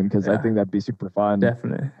again soon, because I think that'd be super fun.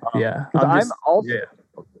 Definitely. Yeah.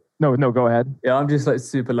 No, go ahead. Yeah, I'm just like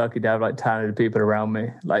super lucky to have like talented people around me.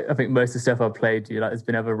 Like I think most of the stuff I've played you, like there's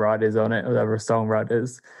been other writers on it or other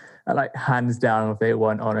songwriters. And like hands down, if they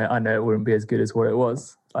weren't on it, I know it wouldn't be as good as what it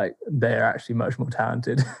was. Like they're actually much more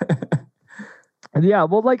talented. Yeah,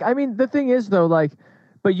 well, like, I mean, the thing is though, like,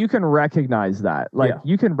 but you can recognize that. Like,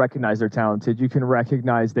 you can recognize they're talented. You can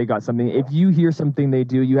recognize they got something. If you hear something they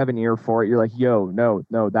do, you have an ear for it. You're like, yo, no,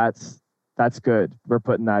 that's good. We're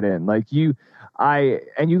putting that in. Like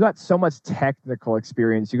and you got so much technical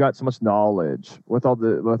experience. You got so much knowledge with all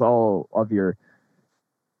of the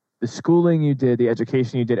schooling you did, the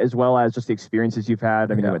education you did, as well as just the experiences you've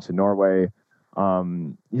had. I mean, you went to Norway.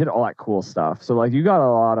 You did all that cool stuff. So like you got a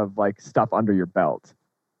lot of like stuff under your belt.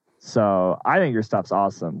 So I think your stuff's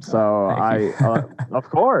awesome. So of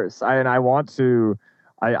course, I want to.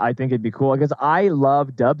 I think it'd be cool because I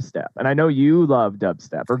love dubstep, and I know you love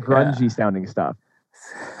dubstep or grungy sounding stuff.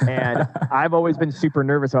 And I've always been super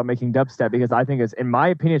nervous about making dubstep because I think in my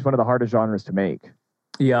opinion, it's one of the hardest genres to make.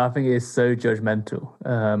 Yeah, I think it's so judgmental,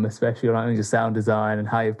 especially on your sound design and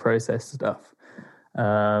how you process stuff.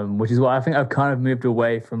 Which is why I think I've kind of moved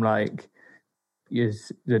away from like the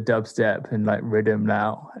dubstep and like rhythm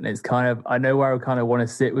now. And it's kind of, I know where I kind of want to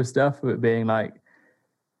sit with stuff, with it being like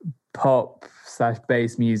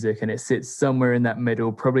pop/bass music, and it sits somewhere in that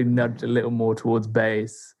middle, probably nudged a little more towards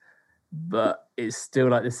bass, but it's still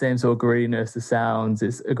like the same sort of grittiness, the sounds,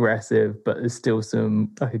 it's aggressive, but there's still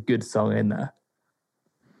some like a good song in there.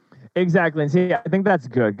 Exactly. And see, I think that's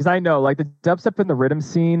good because I know like the dubstep and the rhythm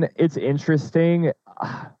scene, it's interesting.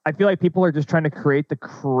 I feel like people are just trying to create the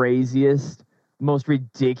craziest, most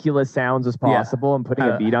ridiculous sounds as possible and putting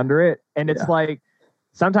a beat under it. And it's like,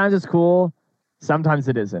 sometimes it's cool. Sometimes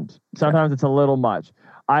it isn't. Sometimes it's a little much.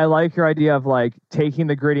 I like your idea of like taking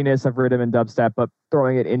the grittiness of rhythm and dubstep, but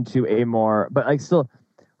throwing it into but like still,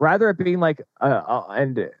 rather it being like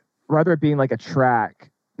a track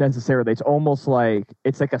necessarily. It's almost like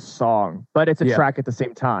it's like a song, but it's a track at the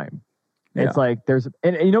same time. It's like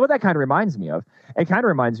and you know what that kind of reminds me of? It kind of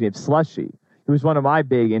reminds me of Slushy, who was one of my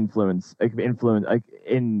big influence like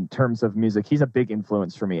in terms of music. He's a big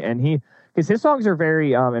influence for me, and because his songs are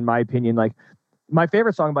very, in my opinion, like my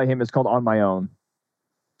favorite song by him is called "On My Own."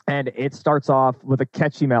 And it starts off with a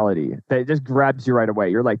catchy melody that just grabs you right away.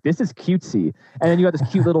 You're like, this is cutesy. And then you got this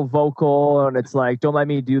cute little vocal, and it's like, don't let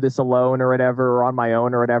me do this alone or whatever, or on my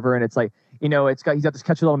own or whatever. And it's like, he's got this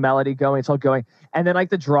catchy little melody going. It's all going. And then like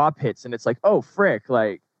the drop hits, and it's like, oh, frick.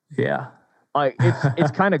 Like, like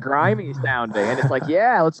it's kind of grimy sounding. And it's like,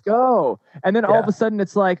 yeah, let's go. And then all of a sudden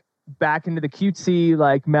it's like back into the cutesy,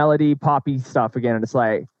 like melody, poppy stuff again. And it's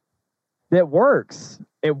like, it works.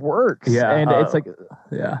 It works. Yeah. And it's like,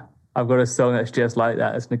 I've got a song that's just like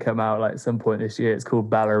that. It's going to come out like some point this year. It's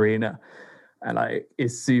called Ballerina. And like,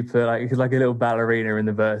 it's super, like, it's like a little ballerina in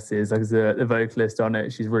the verses. Like the vocalist on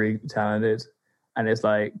it, she's really talented. And it's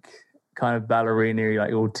like kind of ballerina,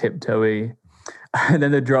 like all tiptoey. And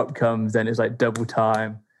then the drop comes and it's like double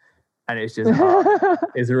time. And it's just,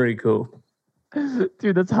 it's really cool.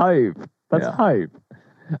 Dude, that's hype. That's hype.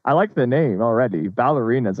 I like the name already.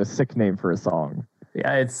 Ballerina is a sick name for a song.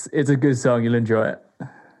 Yeah, it's a good song. You'll enjoy it.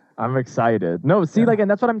 I'm excited. No, see, like, and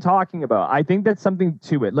that's what I'm talking about. I think that's something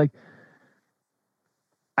to it. Like,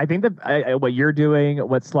 I think that what you're doing,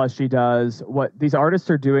 what Slushy does, what these artists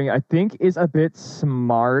are doing, I think is a bit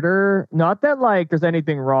smarter. Not that like there's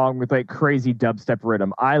anything wrong with like crazy dubstep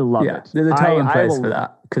rhythm. I love it. There's a time and place for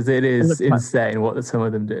that because it is insane what some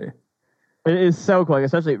of them do. It is so cool, like,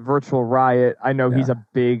 especially Virtual Riot. I know he's a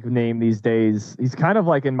big name these days. He's kind of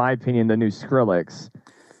like, in my opinion, the new Skrillex.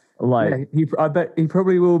 Like, I bet he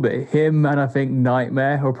probably will be. Him and I think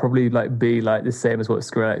Nightmare will probably like be like the same as what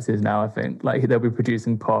Skrillex is now. I think like they'll be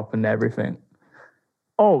producing pop and everything.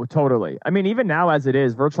 Oh, totally. I mean, even now as it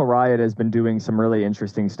is, Virtual Riot has been doing some really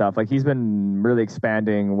interesting stuff. Like he's been really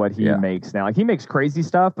expanding what he makes now. Like he makes crazy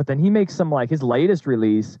stuff, but then he makes some like his latest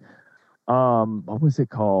release. What was it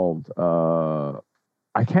called?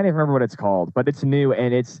 I can't even remember what it's called, but it's new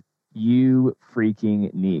and it's you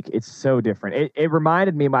freaking neek. It's so different. It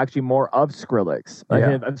reminded me actually more of Skrillex,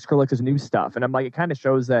 of Skrillex's new stuff. And I'm like, it kind of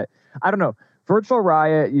shows that, I don't know, Virtual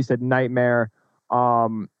Riot, you said Nightmare.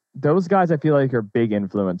 Those guys I feel like are big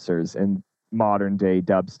influencers in modern day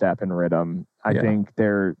dubstep and rhythm. I think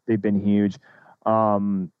they've been huge.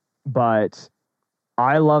 But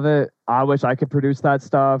I love it. I wish I could produce that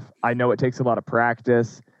stuff. I know it takes a lot of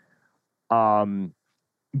practice.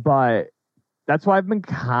 But that's why I've been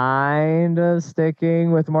kind of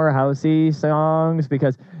sticking with more housey songs,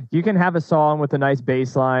 because you can have a song with a nice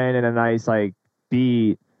bass line and a nice like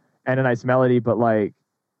beat and a nice melody, but like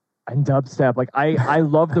And dubstep, like I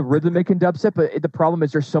love the rhythmic in dubstep, but the problem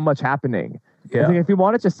is there's so much happening. Yeah. I think if you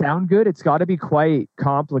want it to sound good, it's got to be quite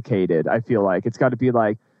complicated. I feel like it's got to be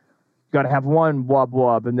like you got to have one wub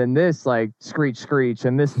wub and then this like screech screech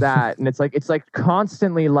and this that and it's like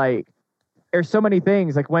constantly like there's so many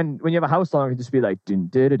things. Like when you have a house song, it can just be like din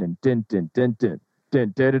din din din din din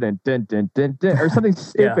din din din din din din din or something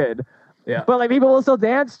stupid. Yeah. But like people will still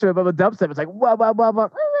dance to it. But with dubstep, it's like wub wub wub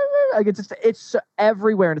wub. Like it's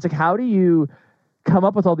everywhere, and it's like, how do you come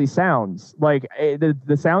up with all these sounds? Like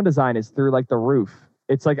the sound design is through like the roof.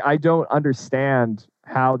 It's like I don't understand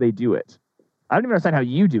how they do it. I don't even understand how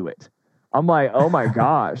you do it. I'm like, oh my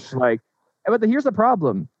gosh, like. But here's the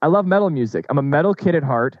problem. I love metal music. I'm a metal kid at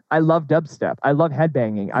heart. I love dubstep. I love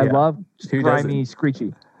headbanging. I love grimy,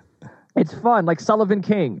 screechy. It's fun. Like Sullivan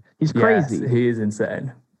King. He's crazy. Yes, he is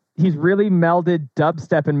insane. He's really melded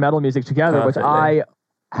dubstep and metal music together, Perfectly. which I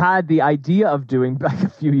had the idea of doing back a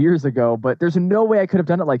few years ago, but there's no way I could have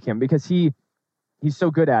done it like him because he's so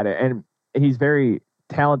good at it and he's very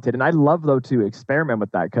talented. And I love though to experiment with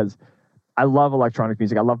that because I love electronic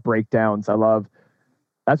music. I love breakdowns.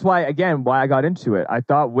 That's why I got into it. I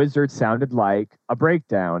thought Wizard sounded like a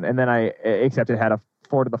breakdown, and then except it had a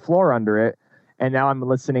 4 to the floor under it. And now I'm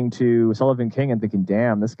listening to Sullivan King and thinking,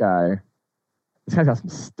 damn, this guy's got some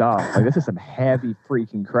stuff. Like this is some heavy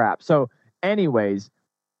freaking crap. So anyways,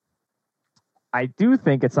 I do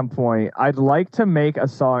think at some point I'd like to make a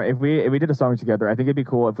song. If we did a song together, I think it'd be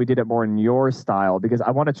cool if we did it more in your style because I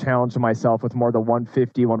want to challenge myself with more the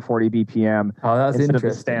 150, 140 BPM That's instead of the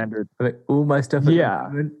interesting. standard. Like, all my stuff at the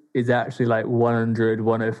moment is actually like 100,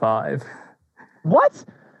 105. What?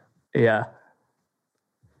 Yeah.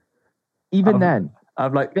 Even then.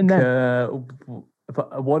 I've like if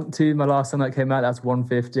I want to, my last song that came out, that's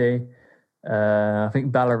 150. I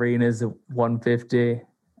think Ballerina's 150.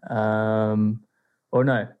 Or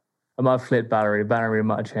no, I might have flipped Ballerina. Ballerina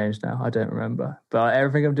might have changed now. I don't remember. But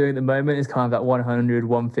everything I'm doing at the moment is kind of that 100,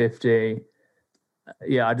 150.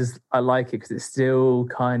 Yeah, I like it because it still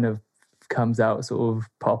kind of comes out sort of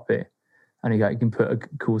poppy, and you can put a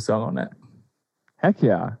cool song on it. Heck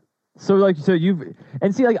yeah. So I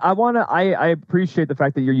appreciate the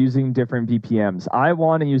fact that you're using different BPMs. I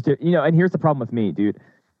want to use and here's the problem with me, dude.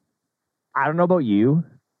 I don't know about you,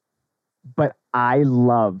 but I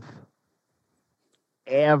love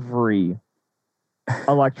every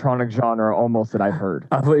electronic genre almost that I've heard.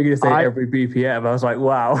 I thought you were going to say every BPM. I was like,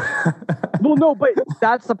 wow. Well, no, but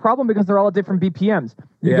that's the problem because they're all at different BPMs.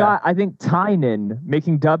 You got, I think, Tynan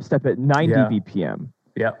making dubstep at 90 BPM.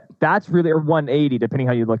 Yeah. That's really, or 180, depending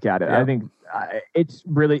how you look at it. Yeah. I think it's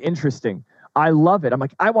really interesting. I love it. I'm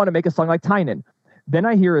like, I want to make a song like Tynan. Then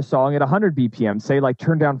I hear a song at 100 BPM, say like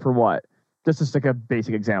Turn Down for What? This is like a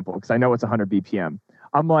basic example because I know it's 100 BPM.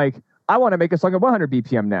 I'm like, I want to make a song at 100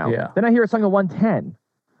 BPM now. Yeah. Then I hear a song at 110.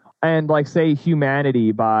 And like say Humanity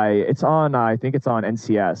it's on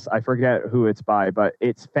NCS. I forget who it's by, but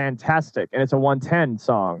it's fantastic. And it's a 110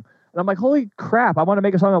 song. And I'm like, holy crap, I want to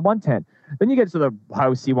make a song at 110. Then you get to the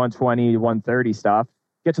housey 120, 130 stuff.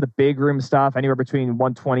 Get to the big room stuff, anywhere between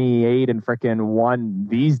 128 and freaking 1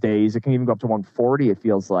 these days. It can even go up to 140, it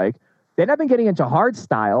feels like. Then I've been getting into hard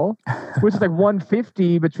style, which is like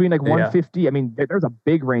 150, between like 150. I mean, there's a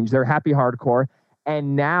big range. They're happy hardcore.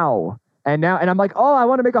 And I'm like, oh, I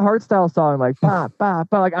want to make a hard style song. Like,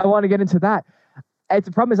 like I want to get into that.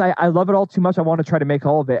 The problem is I love it all too much. I want to try to make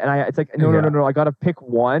all of it. And it's like, no. I got to pick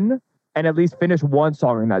one and at least finish one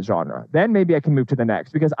song in that genre. Then maybe I can move to the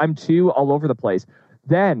next because I'm too all over the place.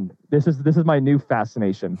 Then this is my new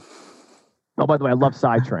fascination. Oh, by the way, I love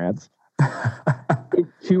psytrance.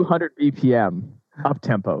 It's 200 BPM up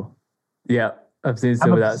tempo. Yeah, I've seen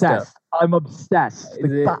some of that stuff. I'm obsessed.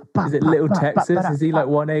 Is it Little Texas? Is he like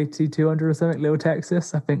 180, 200 or something? Little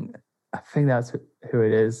Texas? I think that's who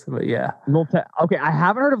it is. But yeah. Okay, I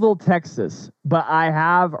haven't heard of Little Texas, but I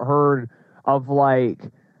have heard of like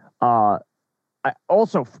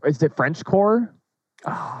also, is it Frenchcore?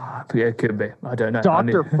 Yeah, it could be. I don't know.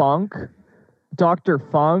 Dr.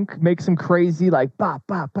 Funk makes some crazy like ba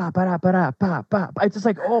ba ba ba ba ba ba. It's just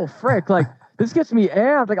like, oh frick, like this gets me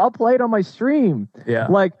amped. Like I'll play it on my stream. Yeah.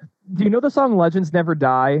 Like, do you know the song Legends Never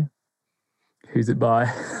Die? Who's it by?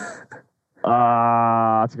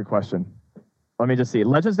 That's a good question. Let me just see.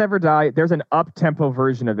 Legends Never Die. There's an up tempo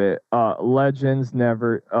version of it. Legends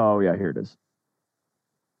Never. Oh yeah, here it is.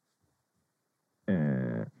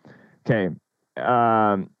 Okay.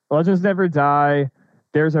 Legends Never Die.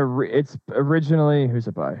 There's it's originally, who's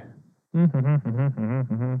it by?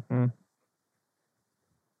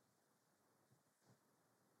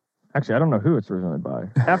 Actually, I don't know who it's originally by.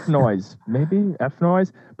 F Noise, maybe F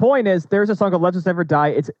Noise. Point is, there's a song called "Let Us Never Die."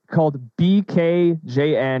 It's called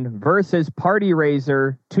BKJN versus Party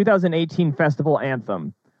Raiser 2018 Festival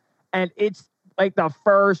Anthem, and it's like the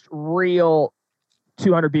first real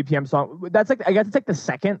 200 BPM song. That's like, I guess it's like the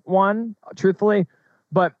second one, truthfully,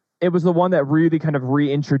 but it was the one that really kind of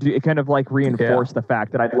reintroduced, it kind of like reinforced the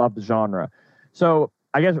fact that I love the genre. So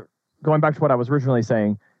I guess going back to what I was originally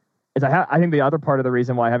saying is I think the other part of the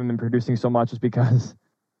reason why I haven't been producing so much is because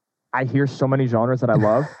I hear so many genres that I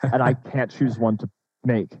love and I can't choose one to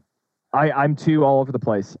make. I'm too all over the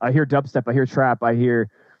place. I hear dubstep, I hear trap, I hear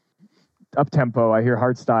up-tempo, I hear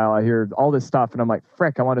hardstyle, I hear all this stuff, and I'm like,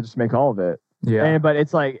 frick, I want to just make all of it. Yeah. But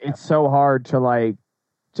it's like, it's so hard to like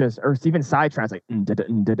just, or even sidetracks, like,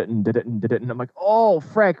 and I'm like, oh,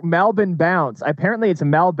 frick, Melbourne bounce. Apparently it's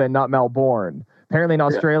Melbourne, not Melbourne. Apparently in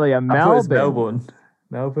Australia, Melbourne. I thought it was Melbourne.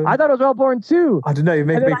 Melbourne? I thought it was Melbourne too. I don't know. You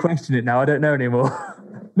make me question it now. I don't know anymore.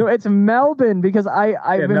 No, it's Melbourne because I've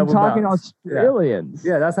been Melbourne talking bounce. Australians.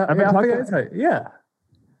 Yeah, that's how. I've been talking, yeah.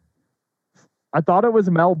 I thought it was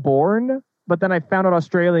Melbourne, but then I found out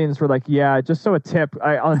Australians were like, yeah, just so a tip.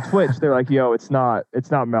 On Twitch, they're like, yo, it's not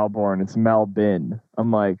Melbourne, it's Melbourne.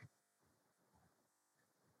 I'm like,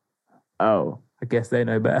 oh. I guess they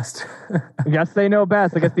know best. I guess they know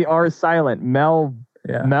best. I guess the R is silent.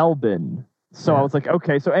 Melbourne. So I was like,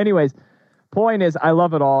 okay. So anyways, point is, I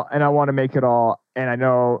love it all and I want to make it all. And I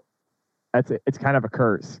know it's kind of a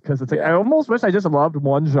curse because it's like, I almost wish I just loved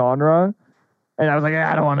one genre. And I was like,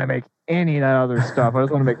 I don't want to make any of that other stuff. I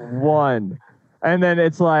just want to make one. And then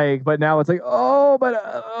it's like, but now it's like,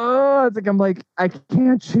 it's like, I'm like, I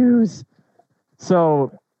can't choose.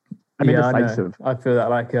 So I'm indecisive. I feel that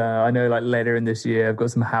like, I know like later in this year, I've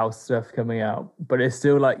got some house stuff coming out, but it's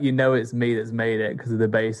still like, it's me that's made it because of the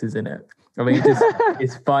basses in it. I mean,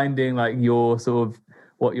 it's finding like your sort of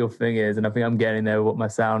what your thing is. And I think I'm getting there, what my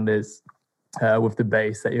sound is with the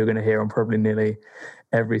bass that you're going to hear on probably nearly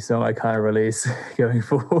every song I kind of release going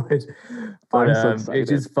forward. But it's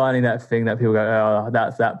just finding that thing that people go, oh,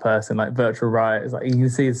 that's that person, like Virtual Riot. It's like, you can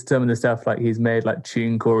see some of the stuff, like he's made like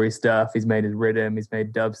tunecore stuff, he's made his rhythm, he's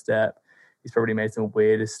made dubstep, he's probably made some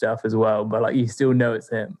weirdest stuff as well, but like you still know it's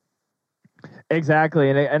him. Exactly,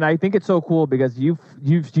 and I think it's so cool because you've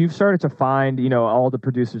started to find, all the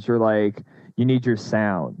producers are like, you need your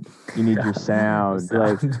sound, your sound.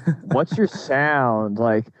 Like, what's your sound?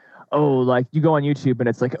 Like, oh, like you go on YouTube and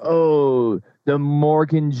it's like, oh, the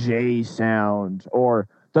Morgan J sound or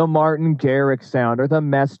the Martin Garrix sound or the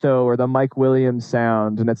Mesto or the Mike Williams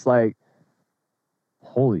sound, and it's like,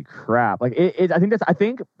 holy crap! Like I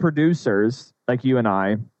think producers like you and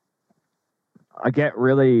I get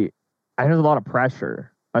really. I think there's a lot of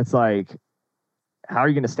pressure. It's like, how are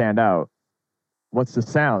you going to stand out? What's the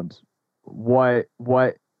sound?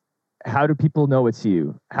 How do people know it's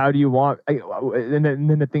you? How do you want, and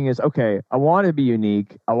then the thing is, okay, I want to be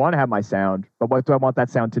unique. I want to have my sound, but what do I want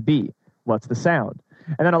that sound to be? What's the sound?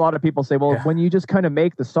 And then a lot of people say, well, when you just kind of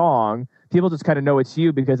make the song, people just kind of know it's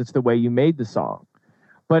you because it's the way you made the song.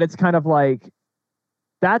 But it's kind of like,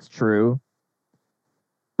 that's true.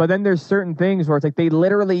 But then there's certain things where it's like they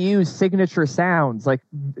literally use signature sounds, like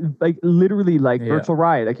literally like Virtual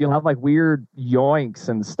Riot. Like you'll have like weird yoinks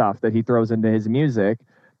and stuff that he throws into his music.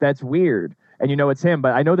 That's weird, and it's him.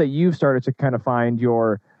 But I know that you've started to kind of find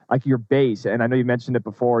your bass, and I know you mentioned it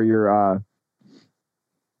before. Your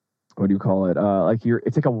what do you call it?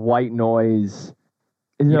 It's like a white noise.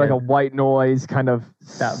 Isn't it like a white noise kind of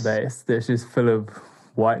that bass that's just full of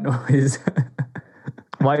white noise?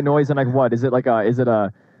 White noise and like what? Is it like is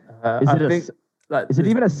it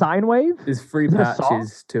even a sine wave? There's three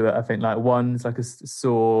patches to it. I think like one's like a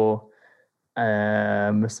saw,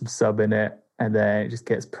 some sub in it, and then it just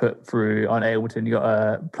gets put through on Ableton. You got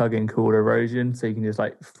a plugin called Erosion, so you can just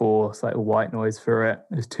like force like white noise through it.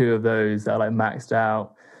 There's two of those that are like maxed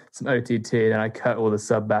out, some OTT, and then I cut all the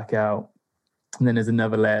sub back out. And then there's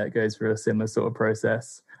another layer that goes through a similar sort of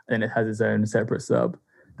process, and it has its own separate sub.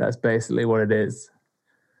 That's basically what it is.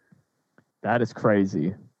 That is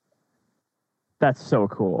crazy. That's so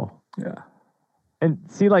cool. Yeah. And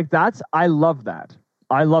see, like I love that.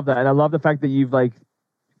 And I love the fact that you've like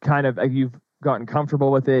kind of, you've gotten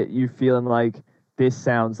comfortable with it. You're feeling like this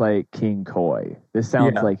sounds like King Koi. This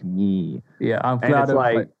sounds like me. Yeah. I'm glad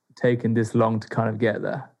I've taken this long to kind of get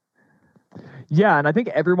there. Yeah. And I think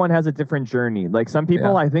everyone has a different journey. Like some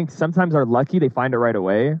people, I think sometimes are lucky. They find it right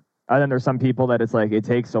away. And then there's some people that it's like, it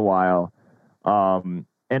takes a while. And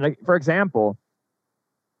like, for example,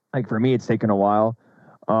 like for me, it's taken a while.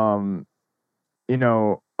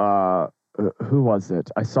 who was it?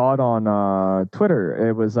 I saw it on Twitter.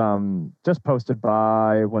 It was just posted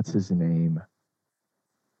by what's his name?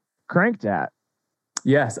 Crankdat.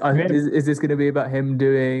 Yes, is this going to be about him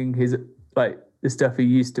doing his like the stuff he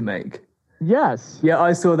used to make? Yes. Yeah,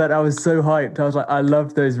 I saw that. I was so hyped. I was like, I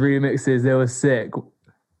loved those remixes. They were sick.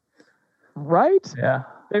 Right? Yeah.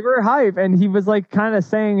 They were hype, and he was like kind of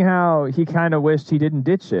saying how he kind of wished he didn't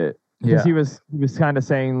ditch it. Because he was kind of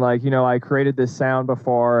saying like, you know, I created this sound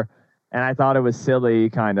before, and I thought it was silly,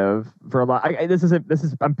 kind of for a lot.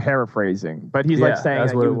 I'm paraphrasing, but he's like saying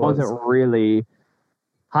that he wasn't really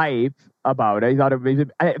hype about it. He thought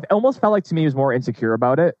it almost felt like to me he was more insecure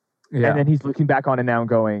about it. Yeah. And then he's looking back on it now and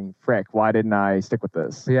going, frick, why didn't I stick with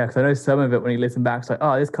this? Yeah, because I know some of it when you listen back, it's like,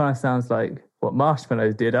 oh, this kind of sounds like what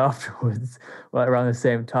Marshmello did afterwards, like around the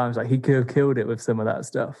same time. It's like he could have killed it with some of that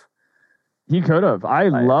stuff. He could have. I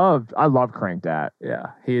love Crankdat.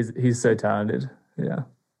 Yeah, he's so talented. Yeah.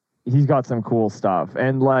 He's got some cool stuff.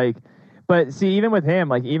 And like, but see, even with him,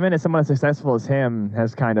 like even as someone as successful as him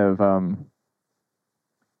has kind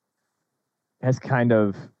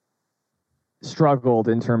of struggled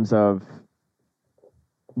in terms of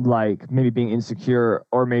like maybe being insecure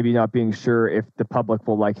or maybe not being sure if the public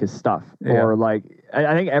will like his stuff. Yeah. Or like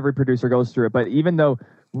I think every producer goes through it, but even though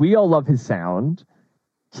we all love his sound,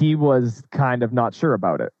 he was kind of not sure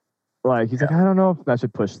about it. Like he's like, I don't know if I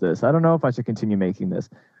should push this. I don't know if I should continue making this.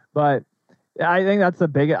 But I think that's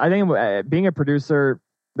I think being a producer,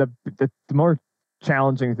 the more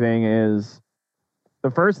challenging thing is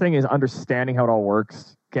the first thing is understanding how it all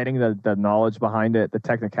works, getting the knowledge behind it, the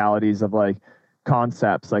technicalities of like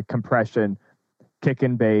concepts like compression, kick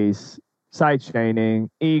and bass, side chaining,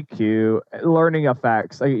 EQ, learning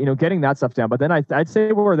effects, like, you know, getting that stuff down. But then I'd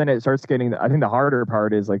say where then it starts getting, I think the harder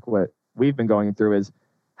part is like what we've been going through is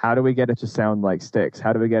how do we get it to sound like Styx?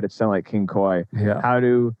 How do we get it to sound like King Koi? Yeah. How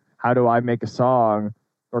do I make a song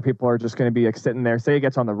where people are just going to be like sitting there, say it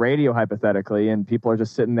gets on the radio hypothetically, and people are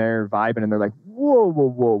just sitting there vibing and they're like, whoa,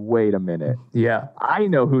 wait a minute. Yeah. I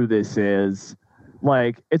know who this is.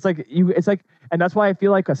 Like, it's like, and that's why I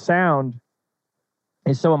feel like a sound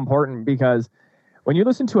is so important, because when you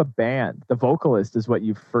listen to a band, the vocalist is what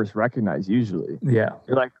you first recognize usually. Yeah.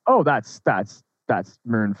 You're like, oh, that's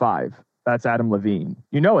Maroon 5. That's Adam Levine.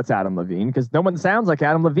 You know it's Adam Levine because no one sounds like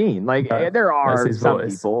Adam Levine. Like there are some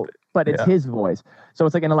people, but it's his voice. So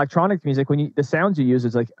it's like in electronic music, when the sounds you use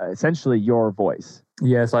is like essentially your voice.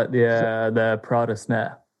 Yeah, it's like the Prada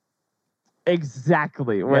snare.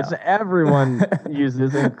 Exactly, which everyone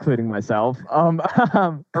uses, including myself,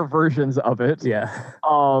 or versions of it. Yeah.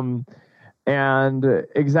 And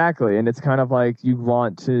exactly, and it's kind of like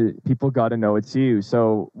people got to know it's you.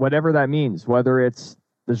 So whatever that means, whether it's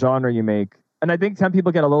the genre you make, and I think some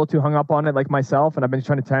people get a little too hung up on it, like myself, and I've been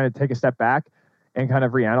trying to take a step back and kind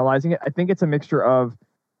of reanalyzing it. I think it's a mixture of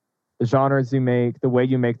the genres you make, the way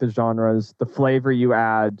you make the genres, the flavor you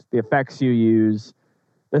add, the effects you use.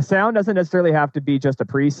 The sound doesn't necessarily have to be just a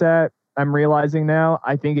preset. I'm realizing now,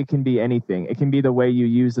 I think it can be anything. It can be the way you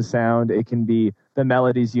use the sound. It can be the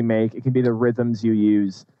melodies you make. It can be the rhythms you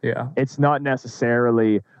use. Yeah. It's not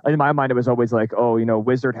necessarily, in my mind, it was always like, oh, you know,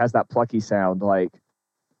 Wizard has that plucky sound. Like,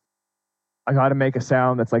 I got to make a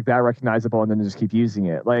sound that's like that recognizable and then just keep using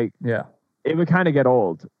it. Like, yeah, it would kind of get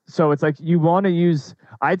old. So it's like you want to use,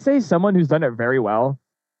 I'd say someone who's done it very well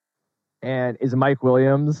and is Mike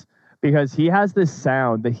Williams, because he has this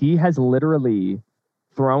sound that he has literally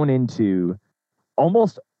thrown into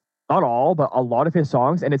almost, not all, but a lot of his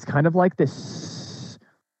songs. And it's kind of like this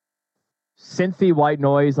synthy white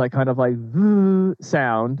noise, like kind of like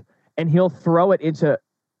sound. And he'll throw it into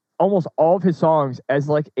almost all of his songs as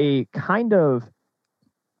like a kind of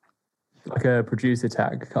like a producer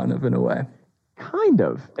tag, kind of, in a way. Kind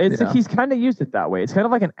of. It's like he's kind of used it that way. It's kind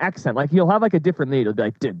of like an accent. Like he'll have like a different lead. It'll be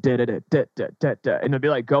like da, da, da, da, da, da, da, da, and it'll be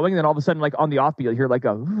like going, and then all of a sudden, like on the offbeat, you'll hear like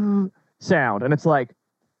a sound, and it's like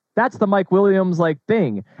that's the Mike Williams like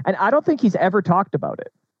thing. And I don't think he's ever talked about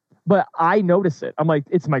it, but I notice it. I'm like,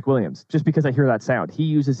 it's Mike Williams just because I hear that sound. He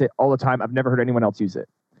uses it all the time. I've never heard anyone else use it.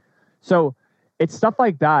 So it's stuff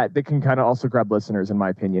like that that can kind of also grab listeners, in my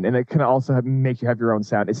opinion, and it can also make you have your own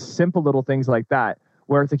sound. It's simple little things like that,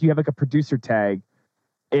 where it's like you have like a producer tag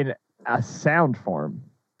in a sound form.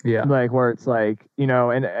 Yeah. Like where it's like, you know,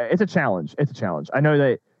 and it's a challenge. It's a challenge. I know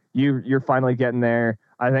that you're finally getting there.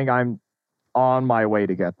 I think I'm on my way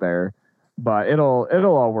to get there, but it'll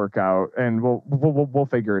all work out, and we'll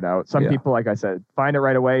figure it out. Some people, like I said, find it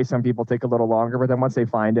right away. Some people take a little longer, but then once they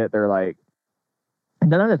find it, they're like,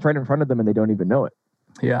 and then it's right in front of them and they don't even know it.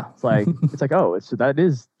 Yeah. It's like, oh, that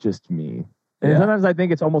is just me. And sometimes I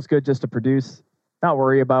think it's almost good just to produce, not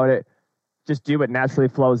worry about it, just do it naturally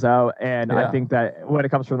flows out. And Yeah. I think that when it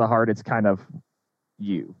comes from the heart, it's kind of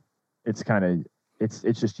you. It's kind of it's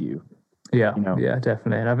just you. Yeah, You know? yeah,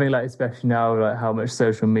 definitely. And I think like especially now, like how much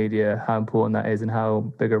social media, how important that is and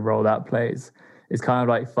how big a role that plays. It's kind of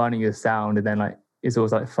like finding your sound, and then like it's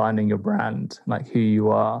always like finding your brand, like who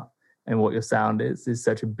you are and what your sound is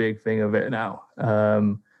such a big thing of it now.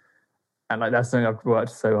 And like that's something I've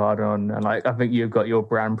worked so hard on. And like I think you've got your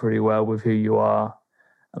brand pretty well with who you are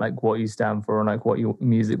and like what you stand for and like what your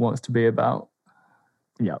music wants to be about.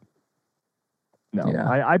 Yeah. No, Yeah.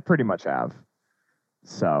 I pretty much have.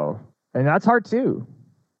 So, and that's hard too.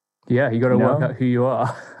 Yeah, you got to You work know? out who you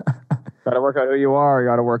are. Got to work out who you are. You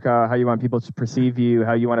got to work out how you want people to perceive you,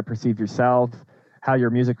 how you want to perceive yourself, how your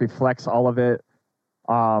music reflects all of it.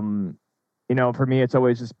 You know, for me, it's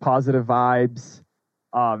always just positive vibes,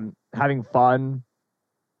 having fun,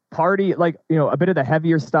 party, like, you know, a bit of the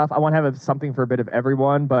heavier stuff. I want to have something for a bit of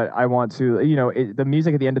everyone, but I want to, you know, the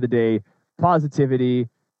music at the end of the day, positivity,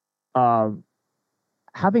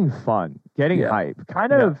 having fun, getting hype,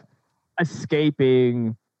 kind of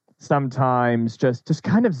escaping sometimes, just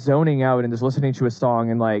kind of zoning out and just listening to a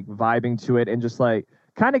song and like vibing to it and just like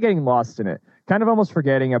kind of getting lost in it, kind of almost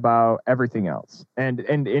forgetting about everything else. And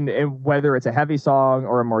whether it's a heavy song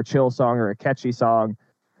or a more chill song or a catchy song,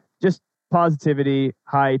 just positivity,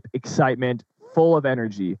 hype, excitement, full of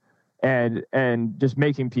energy, and just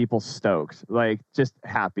making people stoked, like just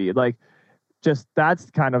happy, like just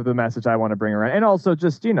that's kind of the message I want to bring around. And also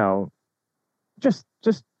just, you know, just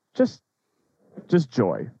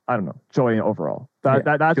joy. I don't know, joy overall. That's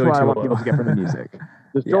joy what I want to people to get from the music.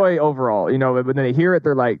 Just Yeah. joy overall. You know, when they hear it,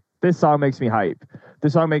 they're like, this song makes me hype.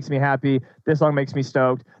 This song makes me happy. This song makes me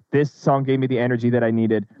stoked. This song gave me the energy that I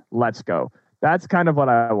needed. Let's go. That's kind of what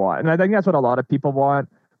I want. And I think that's what a lot of people want.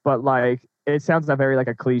 But like, it sounds a very like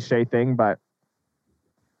a cliche thing, but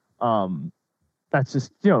that's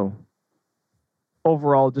just, you know,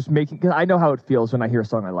 overall just making, because I know how it feels when I hear a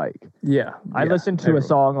song I like. Yeah. I listened to a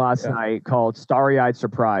song last night called Starry Eyed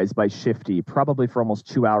Surprise by Shifty, probably for almost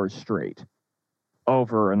 2 hours straight,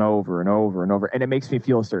 over and over and over and over. And it makes me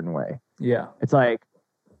feel a certain way. Yeah. It's like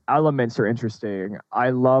elements are interesting.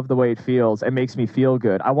 I love the way it feels. It makes me feel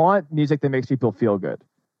good. I want music that makes people feel good.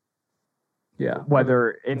 Yeah.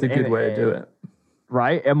 Whether it's a good way to do it.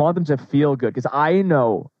 Right? I want them to feel good because I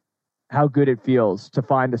know how good it feels to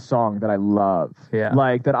find a song that I love. Yeah.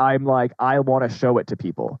 Like that I'm like, I want to show it to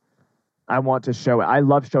people. I want to show it. I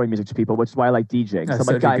love showing music to people, which is why I like DJing. That's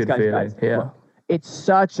So I'm like, such a good feeling. Yeah. look, it's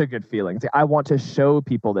such a good feeling. It's like, I want to show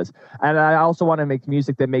people this. And I also want to make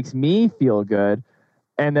music that makes me feel good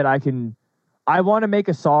and that I want to make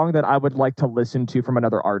a song that I would like to listen to from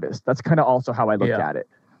another artist. That's kind of also how I look at it.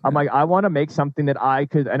 I'm like, I want to make something that I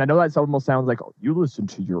could, and I know that almost sounds like, oh, you listen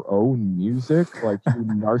to your own music, like you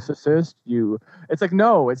narcissist. It's like,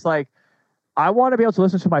 no, it's like, I want to be able to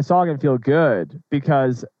listen to my song and feel good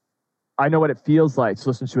because I know what it feels like to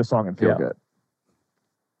listen to a song and feel good.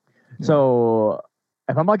 So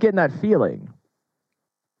if I'm not getting that feeling,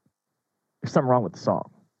 there's something wrong with the song.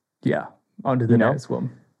 Yeah. On to the next one.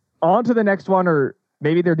 On to the next one, or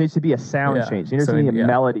maybe there needs to be a sound change. There needs to be a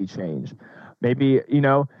melody change. Maybe, you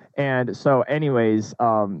know, and so anyways,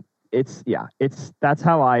 that's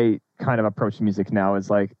how I kind of approach music now.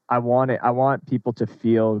 Is like, I want people to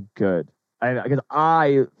feel good. Because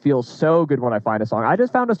I feel so good when I find a song. I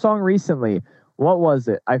just found a song recently. What was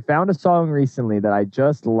it? I found a song recently that I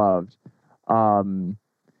just loved. What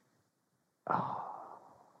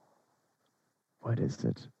is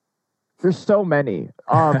it? There's so many.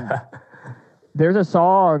 There's a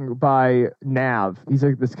song by Nav. He's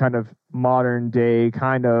like this kind of modern day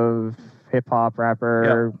kind of hip hop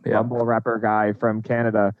rapper, mumble rapper guy from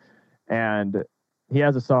Canada. And he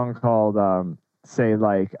has a song called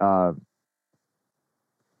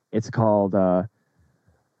it's called I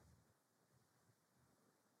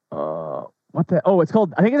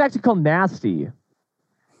think it's actually called Nasty.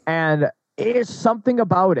 And it is something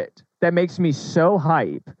about it that makes me so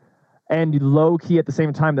hype and low key at the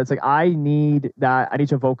same time. That's like, I need to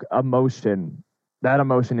evoke that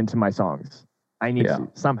emotion into my songs. I need to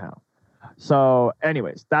somehow. So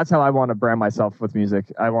anyways, that's how I want to brand myself with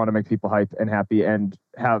music. I want to make people hype and happy and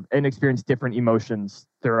experience different emotions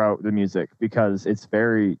throughout the music, because it's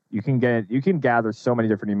you can gather so many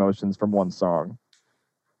different emotions from one song.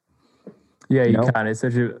 Yeah, you can. It's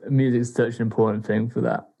music's such an important thing for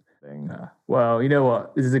that. Well, you know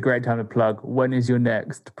what? This is a great time to plug. When is your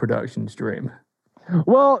next production stream?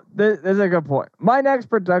 Well, this is a good point. My next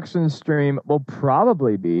production stream will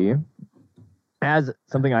probably be, as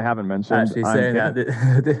something I haven't mentioned. Actually, saying that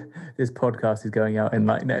this podcast is going out in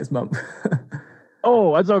like next month.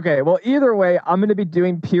 Oh, that's okay. Well, either way, I'm going to be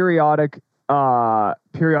doing periodic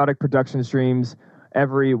production streams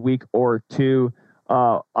every week or two.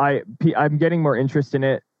 I'm getting more interest in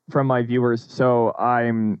it from my viewers, so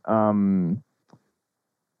I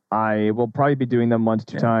will probably be doing them 1 to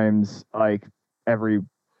 2 times, like every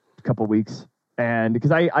couple weeks, and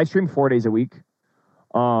because I stream 4 days a week,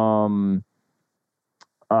 with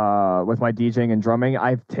my DJing and drumming.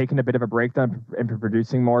 I've taken a bit of a break in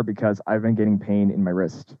producing more because I've been getting pain in my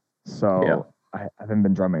wrist, so I haven't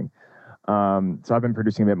been drumming. So I've been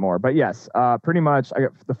producing a bit more, but yes, pretty much I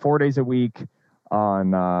got the 4 days a week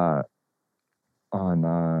on.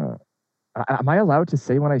 Am I allowed to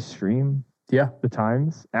say when I stream? Yeah. The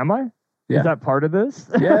times? Am I? Yeah. Is that part of this?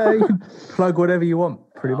 Yeah, you can plug whatever you want,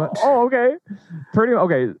 pretty much. Oh, okay.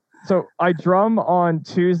 Okay. So I drum on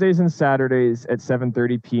Tuesdays and Saturdays at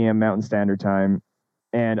 7:30 p.m. Mountain Standard Time,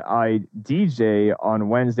 and I DJ on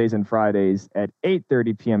Wednesdays and Fridays at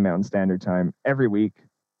 8:30 p.m. Mountain Standard Time every week.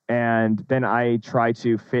 And then I try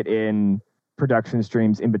to fit in production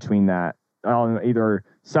streams in between that on either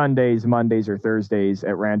Sundays, Mondays, or Thursdays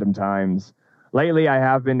at random times. Lately, I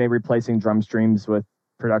have been replacing drum streams with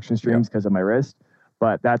production streams because of my wrist,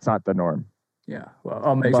 but that's not the norm. Yeah, well,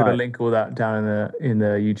 I'll make sure to link all that down in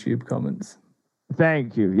the YouTube comments.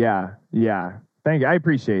 Thank you. Yeah. Thank you. I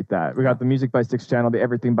appreciate that. We got the Music by Sticks channel, the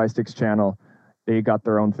Everything by Sticks channel. They got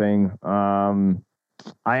their own thing.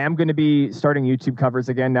 I am going to be starting YouTube covers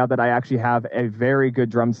again now that I actually have a very good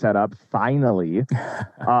drum setup. Finally,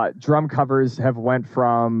 drum covers have went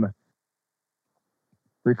from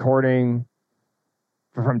recording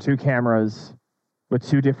from 2 cameras with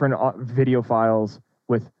 2 different video files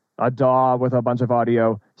with a DAW with a bunch of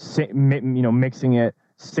audio, mixing it,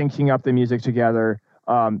 syncing up the music together,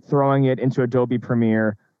 throwing it into Adobe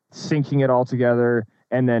Premiere, syncing it all together,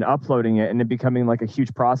 and then uploading it, and it becoming like a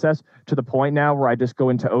huge process to the point now where I just go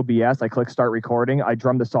into OBS, I click start recording, I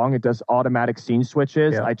drum the song, it does automatic scene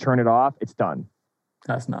switches, I turn it off, it's done.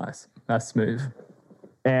 That's nice. That's smooth.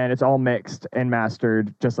 And it's all mixed and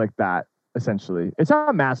mastered just like that, essentially. It's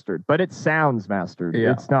not mastered, but it sounds mastered.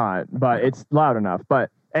 Yeah. It's not, but it's loud enough. But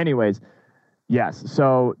anyways, yes.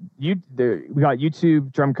 So we got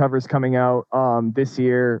YouTube drum covers coming out this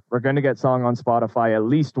year. We're going to get song on Spotify, at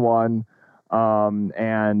least one.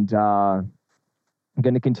 And I'm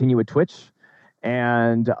going to continue with Twitch,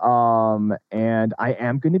 and I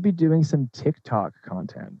am going to be doing some TikTok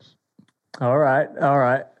content. All right.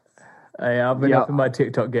 I've been up in my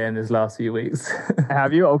TikTok game this last few weeks.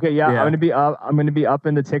 Have you? Okay, yeah. I'm going to be up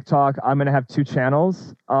in the TikTok. I'm going to have 2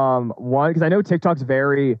 channels. One, because I know TikTok's they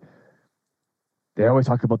always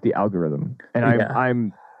talk about the algorithm,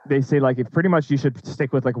 and they say like if pretty much you should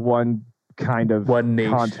stick with like one kind of niche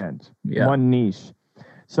content, one niche.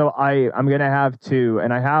 So I'm gonna have 2,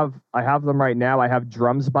 and I have them right now. I have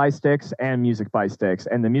drums by Sticks and music by Sticks,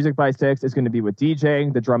 and the music by Sticks is going to be with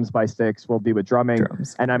DJing. The drums by Sticks will be with drumming,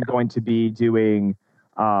 and I'm going to be doing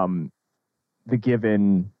the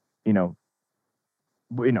given. I'll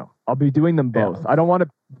be doing them both. I don't want to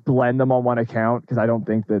blend them on one account because I don't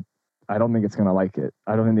think it's gonna like it.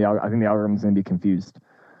 I think the algorithm's gonna be confused.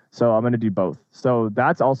 So I'm going to do both. So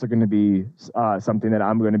that's also going to be something that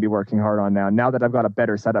I'm going to be working hard on now that I've got a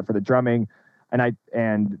better setup for the drumming,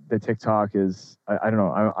 and the TikTok is, I don't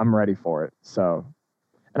know, I'm ready for it. So,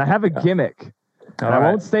 and I have a gimmick, and I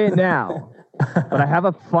won't say it now, but I have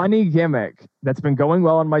a funny gimmick that's been going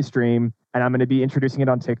well on my stream, and I'm going to be introducing it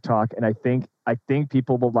on TikTok, and I think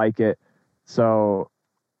people will like it. So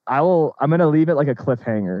I'm going to leave it like a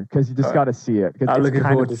cliffhanger because you just got to see it. I'm looking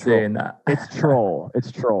forward to seeing that. It's troll,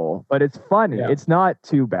 but it's funny. Yeah. It's not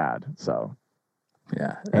too bad. So,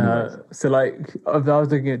 yeah. So like, I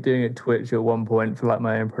was looking at doing it Twitch at one point for like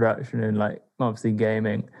my own production and like obviously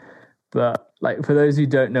gaming. But like for those who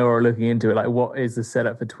don't know or are looking into it, like what is the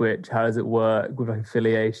setup for Twitch? How does it work with like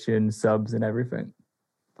affiliation, subs, and everything?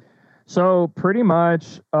 So pretty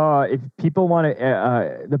much, if people want to,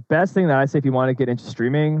 the best thing that I say if you want to get into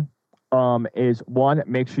streaming, is one,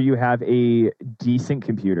 make sure you have a decent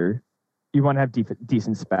computer. You want to have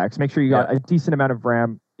decent specs. Make sure you got a decent amount of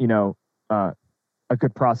RAM. A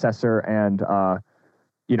good processor, and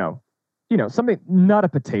something, not a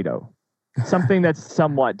potato, something that's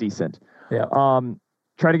somewhat decent. Yeah.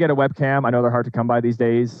 Try to get a webcam. I know they're hard to come by these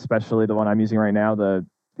days, especially the one I'm using right now, the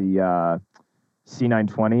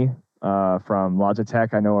C920. From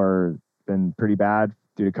Logitech, I know are been pretty bad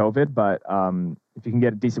due to COVID, but if you can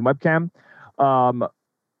get a decent webcam,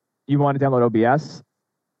 you want to download OBS,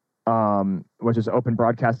 which is Open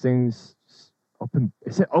Broadcasting's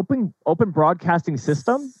Open Broadcasting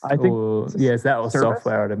System? I think. Is that or service?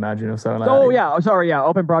 software? I'd imagine, or something like that. Oh yeah, sorry, yeah,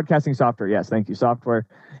 Open Broadcasting Software. Yes, thank you, software.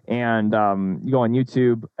 And you go on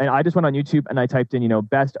YouTube, and I just went on YouTube and I typed in,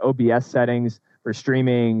 best OBS settings for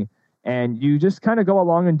streaming, and you just kind of go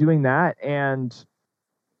along and doing that, and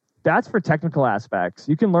that's for technical aspects.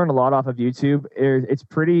 You can learn a lot off of YouTube. It's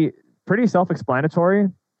pretty self-explanatory.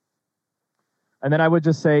 And then I would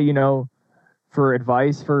just say, for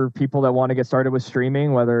advice for people that want to get started with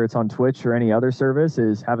streaming, whether it's on Twitch or any other service,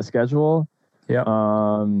 is have a schedule. Yeah.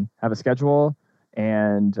 Have a schedule,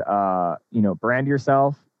 and brand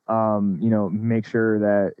yourself. Make sure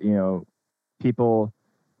that people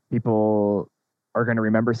are going to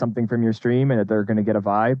remember something from your stream, and that they're going to get a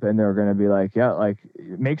vibe, and they're going to be like, yeah, like,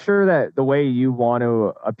 make sure that the way you want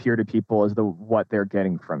to appear to people is what they're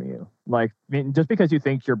getting from you. Like, just because you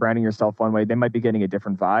think you're branding yourself one way, they might be getting a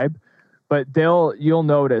different vibe. But you'll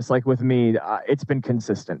notice, like with me, it's been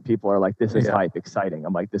consistent. People are like, this is hype, exciting.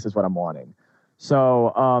 I'm like, this is what I'm wanting.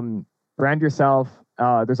 So brand yourself.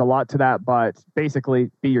 There's a lot to that, but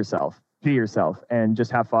basically be yourself, and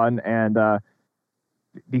just have fun, and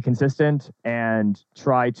be consistent, and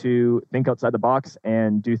try to think outside the box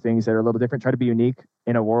and do things that are a little different. Try to be unique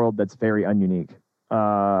in a world that's very ununique.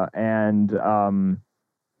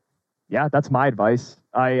 That's my advice.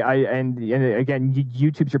 And again,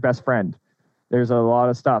 YouTube's your best friend. There's a lot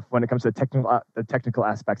of stuff when it comes to the technical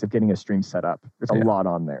aspects of getting a stream set up. There's a lot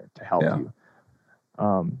on there to help you.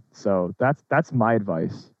 So that's my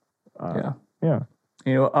advice. I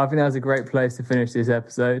think that's a great place to finish this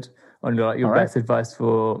episode on your best advice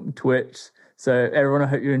for Twitch. So everyone, I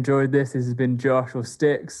hope you enjoyed this. This has been Josh or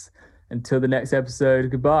Sticks. Until the next episode,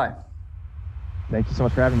 goodbye. Thank you so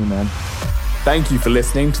much for having me, man. Thank you for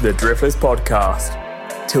listening to the Driftless Podcast.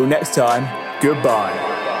 Till next time,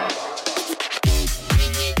 goodbye.